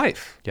and his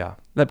wife. Yeah.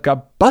 That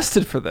got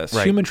busted for this.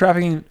 Human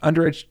trafficking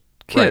underage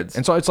kids. Right.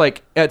 And so it's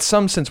like at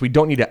some sense we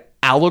don't need to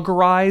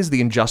allegorize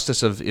the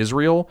injustice of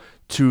Israel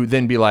to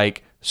then be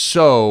like,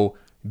 so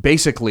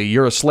basically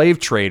you're a slave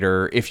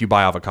trader if you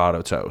buy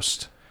avocado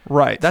toast.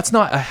 Right. That's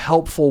not a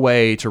helpful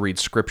way to read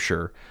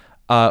scripture.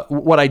 But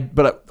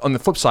on the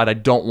flip side, I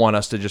don't want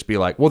us to just be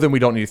like, well, then we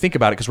don't need to think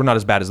about it because we're not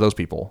as bad as those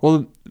people.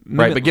 Well,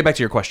 right. But get back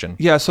to your question.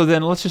 Yeah. So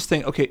then let's just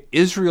think, okay,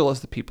 Israel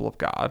is the people of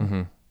God.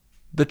 Mm-hmm.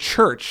 The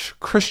church,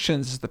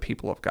 Christians, is the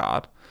people of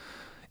God.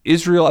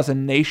 Israel as a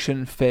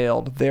nation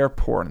failed their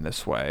poor in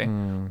this way.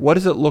 What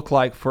does it look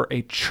like for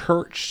a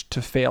church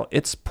to fail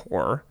its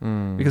poor?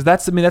 Because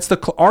that's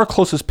our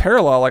closest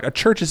parallel. Like a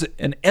church is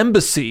an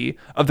embassy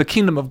of the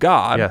kingdom of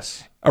God.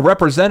 Yes. A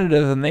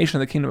representative of the nation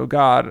of the kingdom of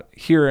God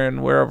here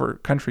in wherever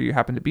country you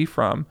happen to be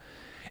from.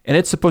 And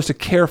it's supposed to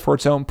care for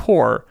its own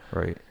poor.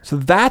 Right. So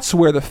that's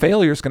where the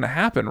failure is going to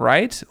happen,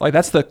 right? Like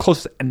that's the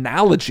closest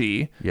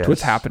analogy to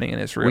what's happening in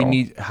Israel. We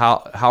need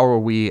how are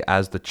we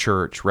as the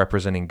church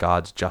representing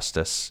God's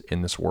justice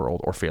in this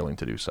world or failing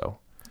to do so?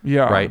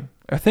 Yeah. Right.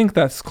 I think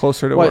that's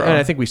closer to and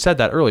I think we said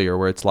that earlier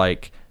where it's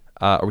like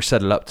or we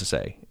set it up to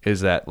say is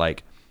that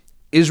like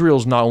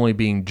Israel's not only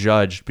being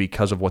judged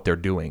because of what they're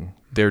doing,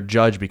 they're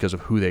judged because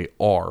of who they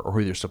are or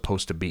who they're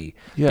supposed to be.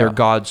 Yeah. They're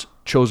God's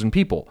chosen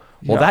people.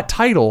 Well, that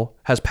title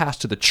has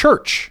passed to the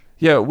church.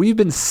 Yeah, we've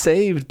been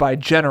saved by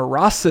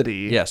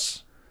generosity.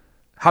 Yes.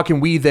 how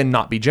can we then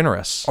not be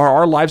generous? Are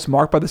our lives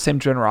marked by the same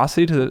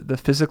generosity to the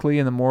physically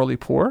and the morally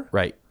poor?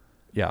 Right.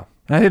 Yeah.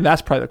 And I think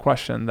that's probably the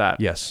question that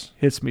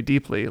hits me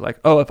deeply. Like,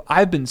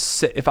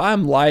 if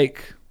I'm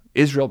like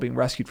Israel being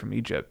rescued from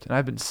Egypt, and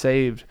I've been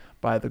saved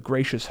by the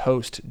gracious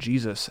host,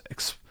 Jesus,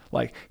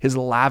 like his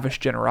lavish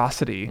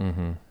generosity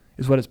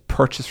is what has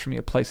purchased for me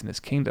a place in his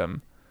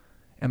kingdom.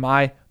 Am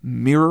I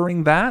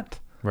mirroring that?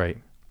 Right.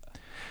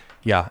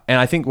 Yeah. And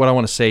I think what I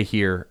want to say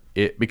here,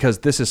 because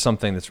this is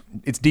something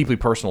it's deeply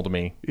personal to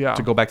me. Yeah.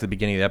 To go back to the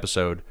beginning of the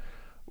episode,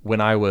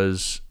 when I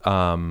was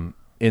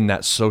in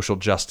that social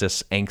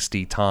justice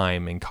angsty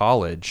time in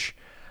college,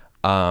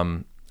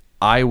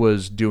 I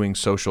was doing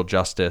social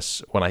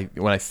justice when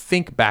I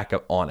think back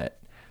on it.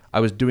 I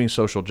was doing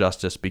social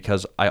justice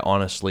because I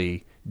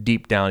honestly,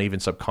 deep down, even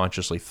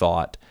subconsciously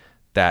thought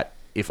that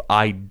if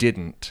I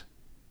didn't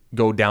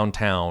go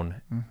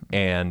downtown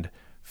and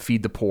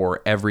feed the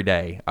poor every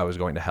day, I was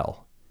going to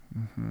hell.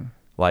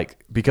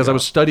 Like, because I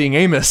was studying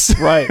Amos.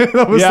 Right. And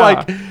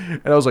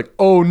I was like,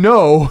 oh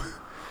no,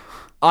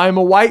 I'm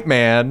a white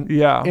man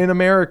in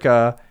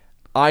America.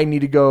 I need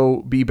to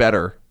go be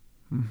better.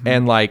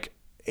 And I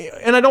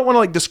don't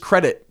want to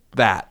discredit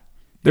that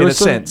in a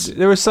sense.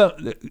 There was some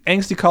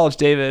angsty college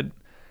David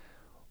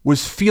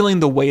was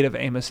feeling the weight of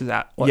Amos's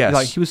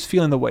he was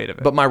feeling the weight of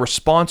it. But my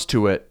response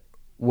to it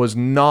was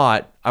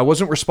I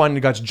wasn't responding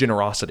to God's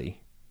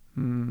generosity,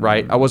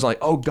 right? I wasn't like,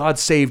 oh, God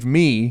saved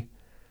me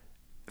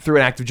through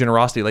an act of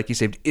generosity like he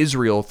saved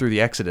Israel through the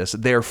Exodus.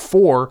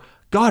 Therefore,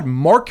 God,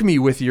 mark me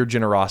with your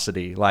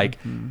generosity.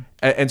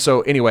 And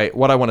so anyway,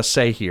 what I want to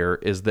say here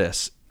is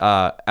this.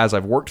 As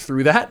I've worked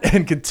through that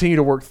and continue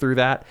to work through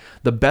that,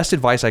 the best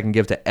advice I can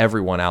give to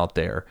everyone out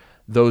there,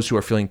 those who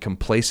are feeling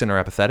complacent or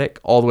apathetic,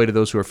 all the way to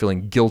those who are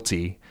feeling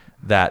guilty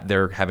that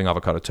they're having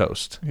avocado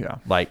toast. Yeah.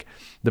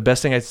 The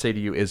best thing I'd say to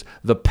you is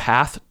the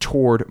path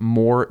toward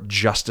more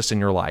justice in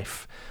your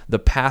life, the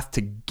path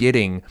to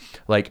getting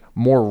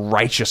more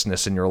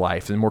righteousness in your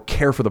life and more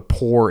care for the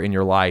poor in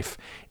your life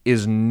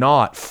is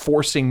not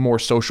forcing more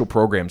social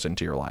programs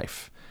into your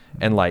life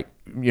and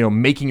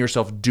making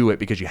yourself do it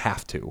because you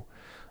have to.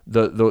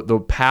 The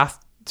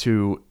path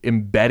to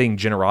embedding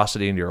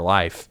generosity into your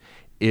life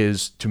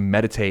is to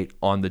meditate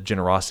on the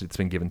generosity that's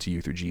been given to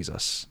you through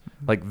Jesus.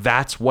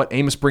 That's what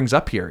Amos brings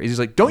up here. He's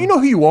like, don't you know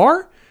who you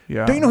are?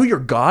 Yeah. Don't you know who your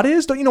God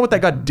is? Don't you know what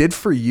that God did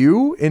for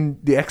you in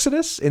the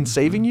Exodus in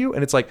saving you?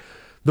 And it's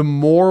the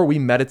more we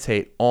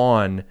meditate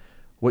on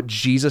what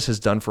Jesus has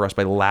done for us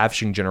by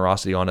lavishing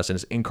generosity on us in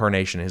his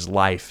incarnation, his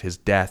life, his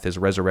death, his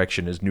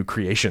resurrection, his new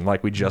creation,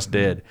 like we just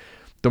did,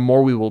 the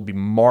more we will be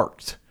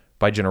marked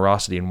by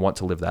generosity and want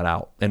to live that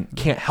out and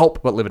can't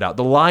help but live it out.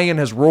 The lion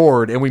has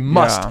roared and we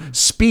must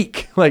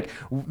speak like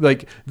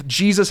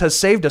Jesus has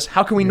saved us.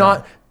 How can we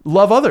not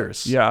love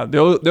others? Yeah.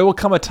 There will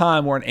come a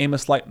time where an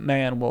Amos-like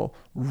man will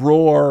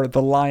roar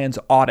the lion's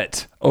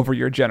audit over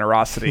your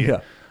generosity.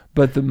 Yeah.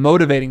 But the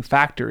motivating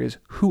factor is,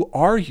 who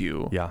are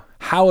you? Yeah.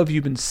 How have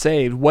you been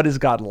saved? What is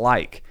God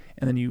like?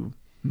 And then you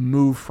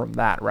move from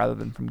that rather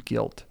than from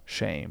guilt,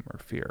 shame, or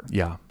fear.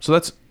 Yeah. So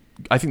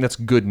I think that's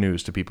good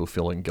news to people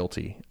feeling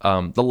guilty.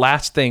 The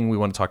last thing we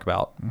want to talk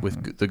about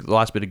with the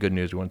last bit of good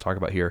news we want to talk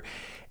about here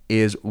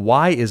is,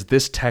 why is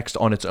this text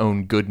on its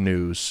own good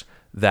news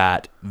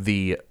that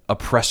the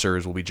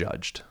oppressors will be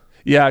judged?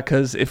 Yeah,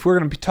 because if we're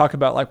going to talk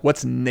about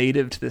what's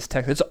native to this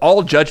text, it's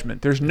all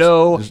judgment. There's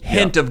no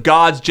hint of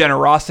God's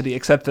generosity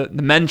except the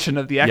mention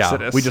of the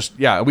Exodus. We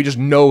just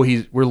know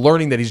we're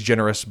learning that he's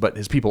generous, but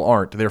his people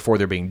aren't. Therefore,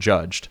 they're being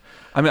judged.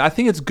 I mean, I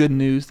think it's good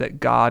news that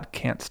God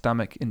can't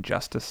stomach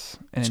injustice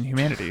and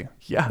inhumanity.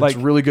 Yeah, it's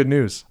really good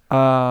news.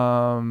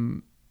 I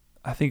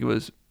think it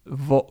was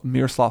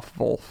Miroslav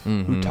Volf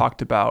who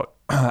talked about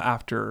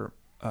after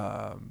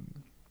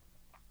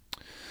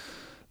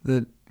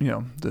the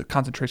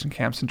concentration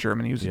camps in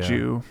Germany. He was a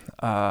Jew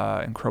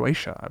in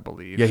Croatia, I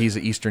believe. Yeah, he's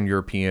an Eastern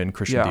European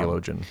Christian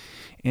theologian.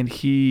 And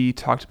he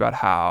talked about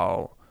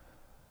how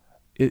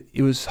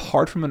it was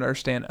hard for him to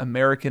understand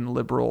American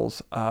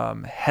liberals'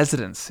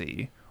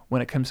 hesitancy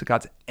when it comes to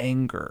God's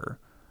anger.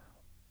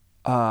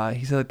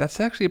 He said that's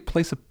actually a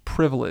place of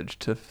privilege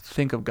to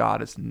think of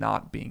God as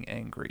not being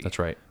angry. That's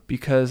right.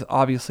 Because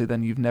obviously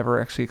then you've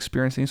never actually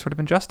experienced any sort of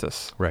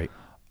injustice. Right.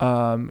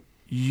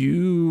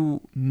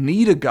 You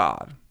need a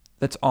God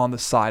that's on the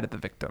side of the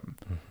victim.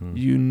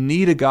 You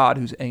need a God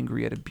who's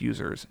angry at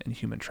abusers and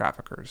human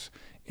traffickers.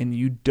 And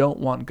you don't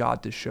want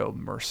God to show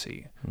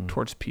mercy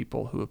towards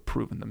people who have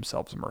proven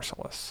themselves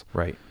merciless.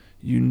 Right.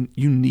 You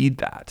need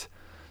that.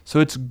 So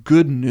it's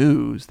good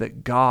news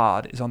that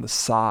God is on the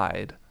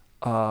side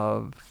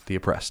of the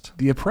oppressed.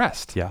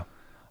 Yeah.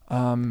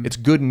 It's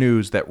good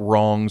news that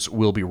wrongs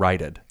will be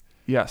righted.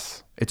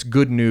 Yes. It's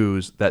good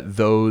news that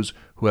those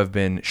who have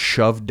been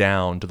shoved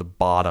down to the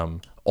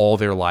bottom all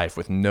their life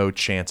with no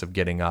chance of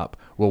getting up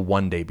will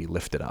one day be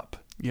lifted up.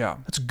 Yeah.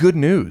 That's good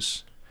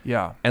news.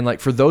 Yeah.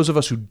 And for those of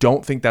us who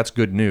don't think that's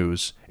good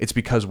news, it's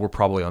because we're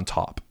probably on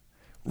top.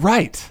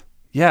 Right.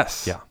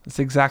 Yes. Yeah. That's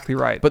exactly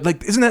right. But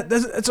isn't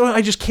that's why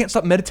I just can't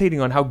stop meditating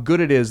on how good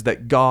it is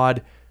that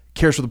God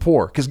cares for the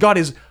poor, because God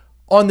is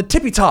on the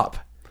tippy top.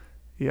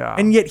 Yeah.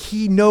 And yet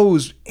he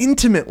knows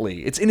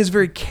intimately, it's in his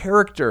very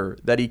character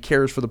that he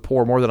cares for the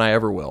poor more than I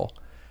ever will.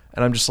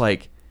 And I'm just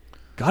like,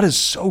 God is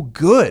so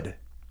good.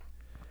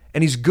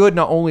 And he's good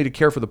not only to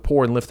care for the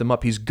poor and lift them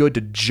up, he's good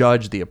to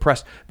judge the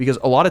oppressed. Because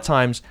a lot of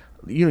times,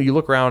 you know, you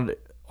look around,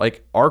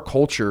 like our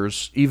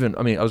cultures, even,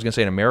 I mean, I was going to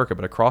say in America,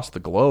 but across the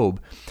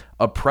globe,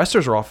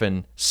 oppressors are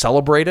often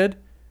celebrated,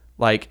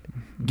 like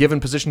given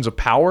positions of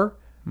power,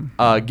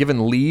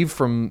 given leave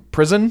from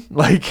prison,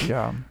 like,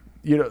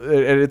 you know,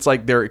 and it's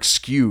like they're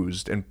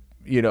excused. And,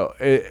 you know,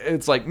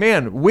 it's like,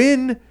 man,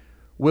 when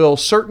will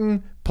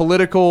certain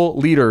political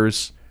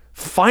leaders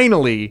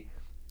finally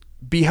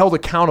be held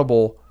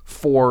accountable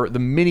for the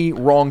many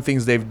wrong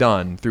things they've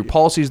done through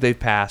policies they've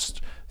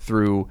passed,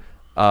 through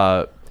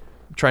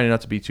trying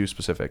not to be too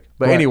specific.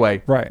 But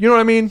anyway, you know what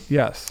I mean?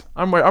 Yes.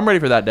 I'm ready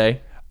for that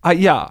day.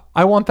 Yeah,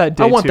 I want that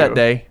day. I want too. that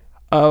day.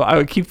 I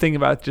would keep thinking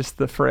about just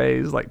the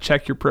phrase, like,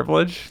 check your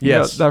privilege.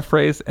 Yes. You know, that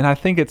phrase. And I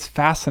think it's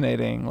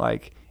fascinating.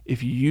 Like,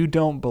 if you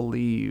don't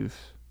believe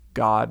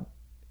God,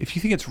 if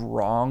you think it's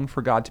wrong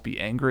for God to be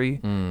angry,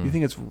 you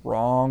think it's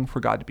wrong for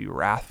God to be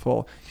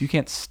wrathful, you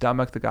can't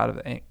stomach the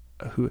God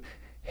who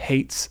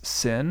hates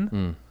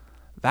sin,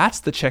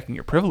 that's the checking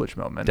your privilege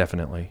moment.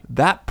 Definitely.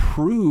 That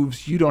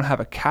proves you don't have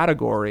a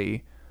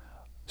category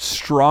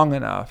strong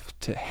enough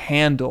to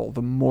handle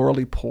the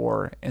morally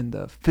poor and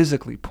the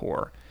physically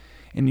poor.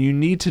 And you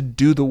need to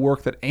do the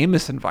work that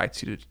Amos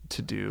invites you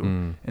to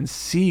do and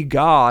see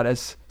God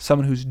as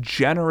someone who's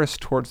generous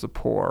towards the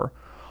poor,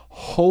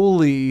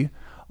 wholly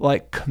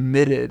like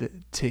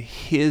committed to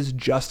his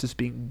justice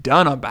being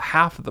done on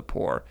behalf of the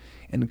poor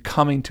and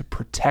coming to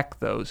protect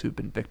those who've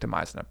been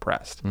victimized and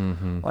oppressed.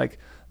 Like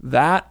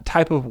that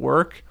type of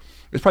work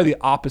is probably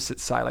the opposite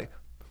side. Like,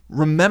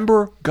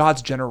 remember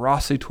God's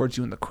generosity towards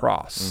you in the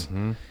cross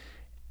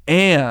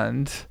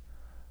and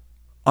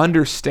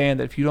understand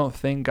that if you don't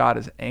think God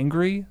is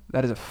angry,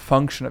 that is a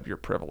function of your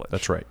privilege.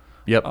 That's right.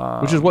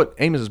 Yep. Which is what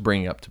Amos is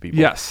bringing up to people.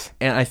 Yes.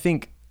 And I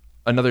think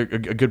a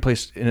good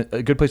place in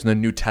the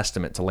New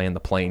Testament to land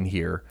the plane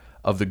here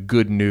of the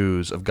good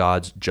news of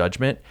God's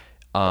judgment.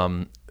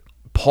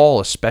 Paul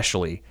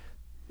especially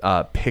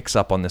picks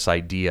up on this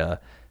idea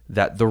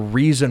that the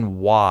reason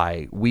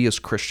why we as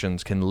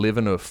Christians can live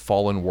in a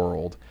fallen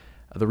world,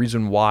 the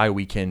reason why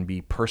we can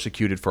be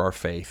persecuted for our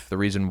faith, the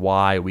reason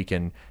why we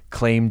can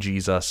claim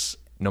Jesus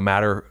no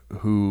matter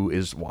who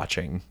is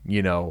watching,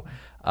 you know,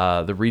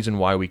 the reason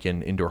why we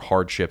can endure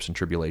hardships and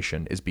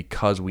tribulation is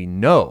because we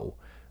know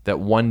that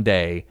one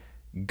day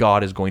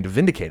God is going to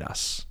vindicate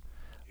us.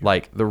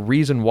 Like the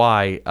reason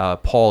why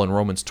Paul in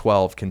Romans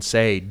 12 can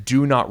say,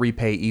 do not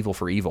repay evil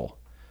for evil,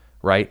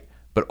 right?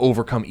 But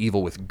overcome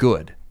evil with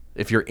good.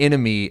 If your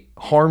enemy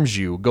harms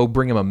you, go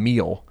bring him a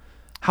meal.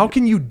 How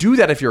can you do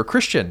that if you're a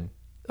Christian?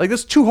 Like,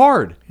 that's too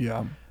hard.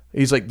 Yeah.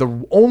 He's like,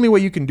 the only way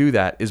you can do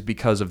that is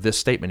because of this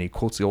statement. He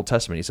quotes the Old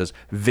Testament. He says,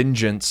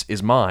 vengeance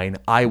is mine,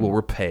 I will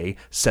repay,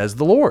 says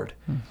the Lord.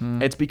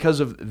 It's because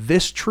of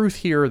this truth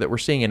here that we're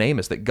seeing in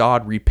Amos, that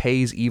God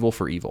repays evil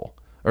for evil.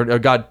 Or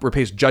God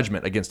repays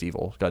judgment against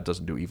evil. God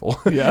doesn't do evil.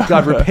 Yeah.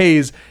 God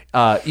repays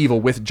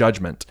evil with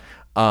judgment.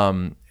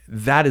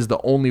 That is the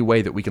only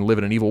way that we can live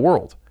in an evil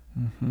world.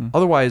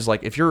 Otherwise,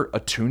 like, if you're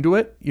attuned to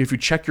it, if you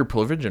check your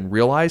privilege and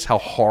realize how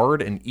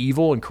hard and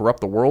evil and corrupt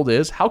the world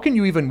is, how can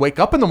you even wake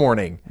up in the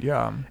morning?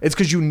 Yeah. It's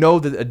because you know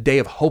that a day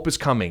of hope is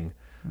coming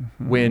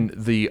when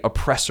the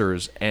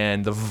oppressors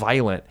and the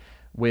violent,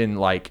 when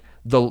like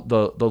the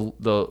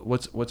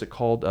what's it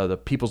called, the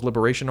People's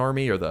Liberation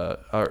Army or the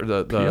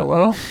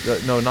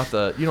PLO? No, not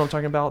the, you know what I'm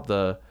talking about,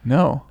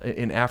 No.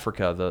 In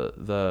Africa,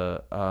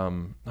 the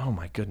oh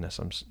my goodness,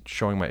 I'm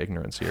showing my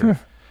ignorance here.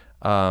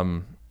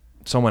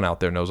 Someone out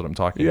there knows what I'm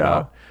talking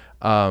about.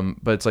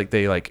 But it's like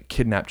they like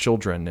kidnap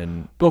children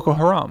and Boko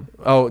Haram.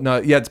 Oh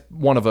no, yeah, it's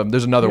one of them.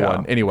 There's another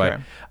one anyway.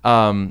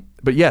 Okay.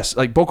 But yes,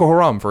 like Boko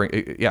Haram for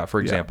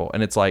example,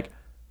 and it's like,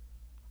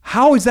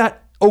 how is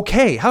that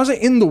okay? How is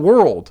it in the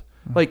world?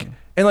 Like,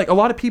 and like a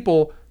lot of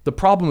people, the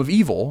problem of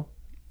evil,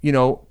 you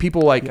know,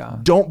 people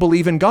like don't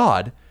believe in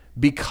God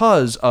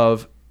because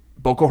of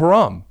Boko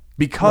Haram,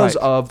 because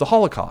of the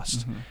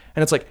Holocaust,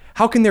 and it's like,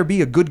 how can there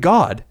be a good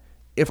God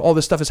if all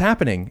this stuff is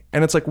happening?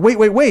 And it's like,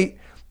 wait,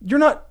 you're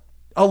not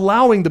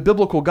allowing the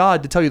biblical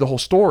God to tell you the whole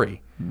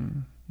story.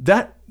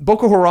 That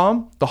Boko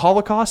Haram, the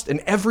Holocaust,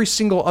 and every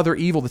single other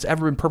evil that's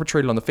ever been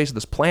perpetrated on the face of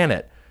this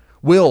planet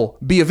will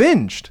be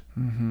avenged.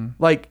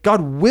 Like,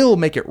 God will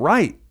make it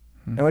right.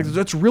 And like,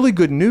 that's really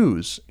good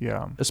news.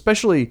 Yeah.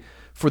 Especially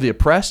for the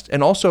oppressed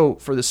and also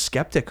for the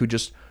skeptic who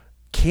just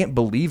can't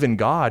believe in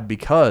God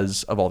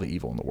because of all the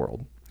evil in the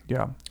world.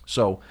 Yeah.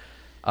 So,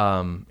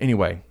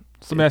 anyway.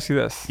 So let me ask you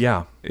this.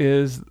 Yeah.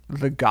 Is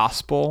the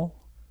gospel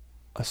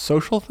a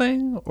social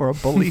thing or a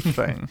belief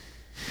thing?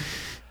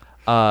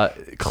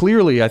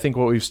 Clearly, I think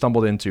what we've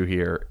stumbled into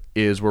here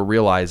is we're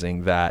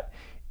realizing that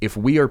if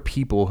we are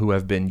people who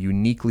have been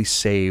uniquely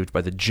saved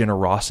by the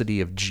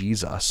generosity of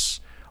Jesus,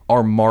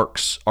 our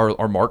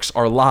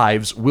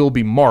lives will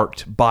be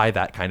marked by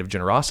that kind of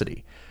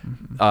generosity.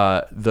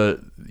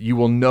 You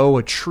will know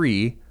a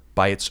tree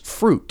by its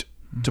fruit.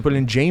 To put it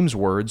in James'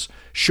 words,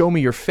 show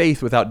me your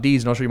faith without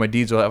deeds, and I'll show you my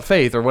deeds without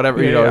faith, or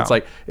whatever. It's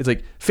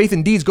like faith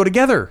and deeds go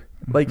together.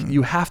 Like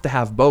you have to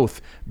have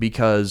both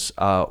because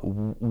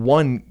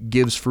one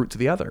gives fruit to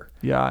the other.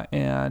 Yeah,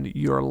 and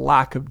your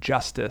lack of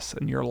justice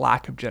and your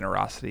lack of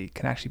generosity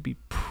can actually be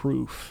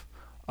proof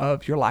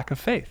of your lack of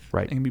faith.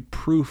 Right. It can be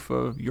proof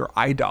of your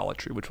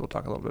idolatry, which we'll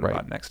talk a little bit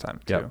about next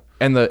time too. Yep.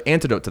 And the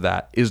antidote to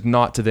that is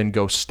not to then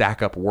go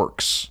stack up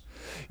works.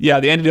 Yeah,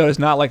 the antidote is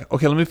not like,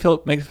 okay, let me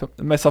make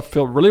myself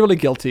feel really, really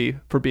guilty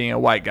for being a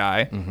white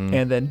guy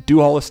and then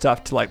do all this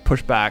stuff to like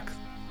push back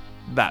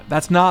that.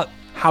 That's not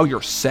how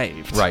you're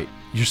saved. Right.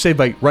 You're saved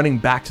by running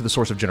back to the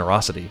source of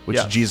generosity, which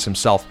is Jesus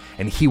himself,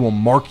 and he will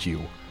mark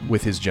you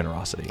with his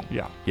generosity.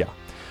 Yeah. Yeah.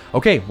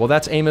 Okay, well,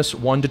 that's Amos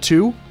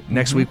 1-2.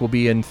 Next week we'll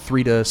be in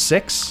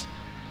 3-6.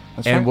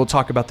 That's right. We'll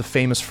talk about the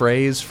famous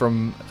phrase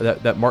from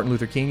that Martin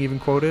Luther King even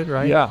quoted,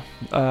 right? Yeah.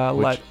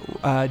 Let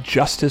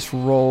justice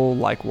roll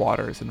like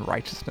waters and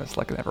righteousness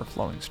like an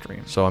ever-flowing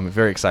stream. So I'm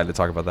very excited to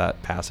talk about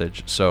that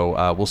passage.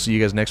 So we'll see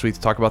you guys next week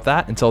to talk about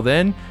that. Until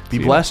then, be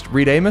blessed,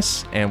 read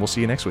Amos, and we'll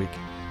see you next week.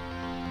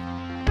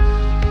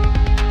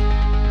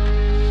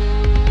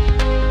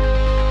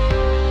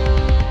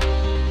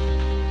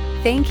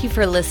 Thank you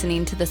for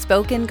listening to the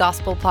Spoken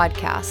Gospel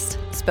Podcast.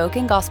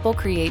 Spoken Gospel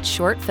creates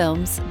short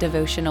films,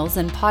 devotionals,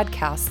 and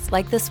podcasts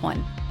like this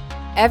one.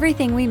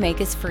 Everything we make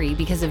is free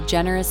because of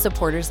generous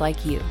supporters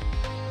like you.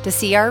 To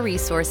see our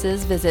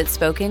resources, visit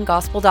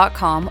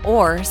spokengospel.com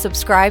or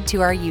subscribe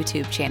to our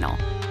YouTube channel.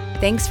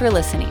 Thanks for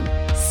listening.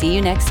 See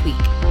you next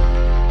week.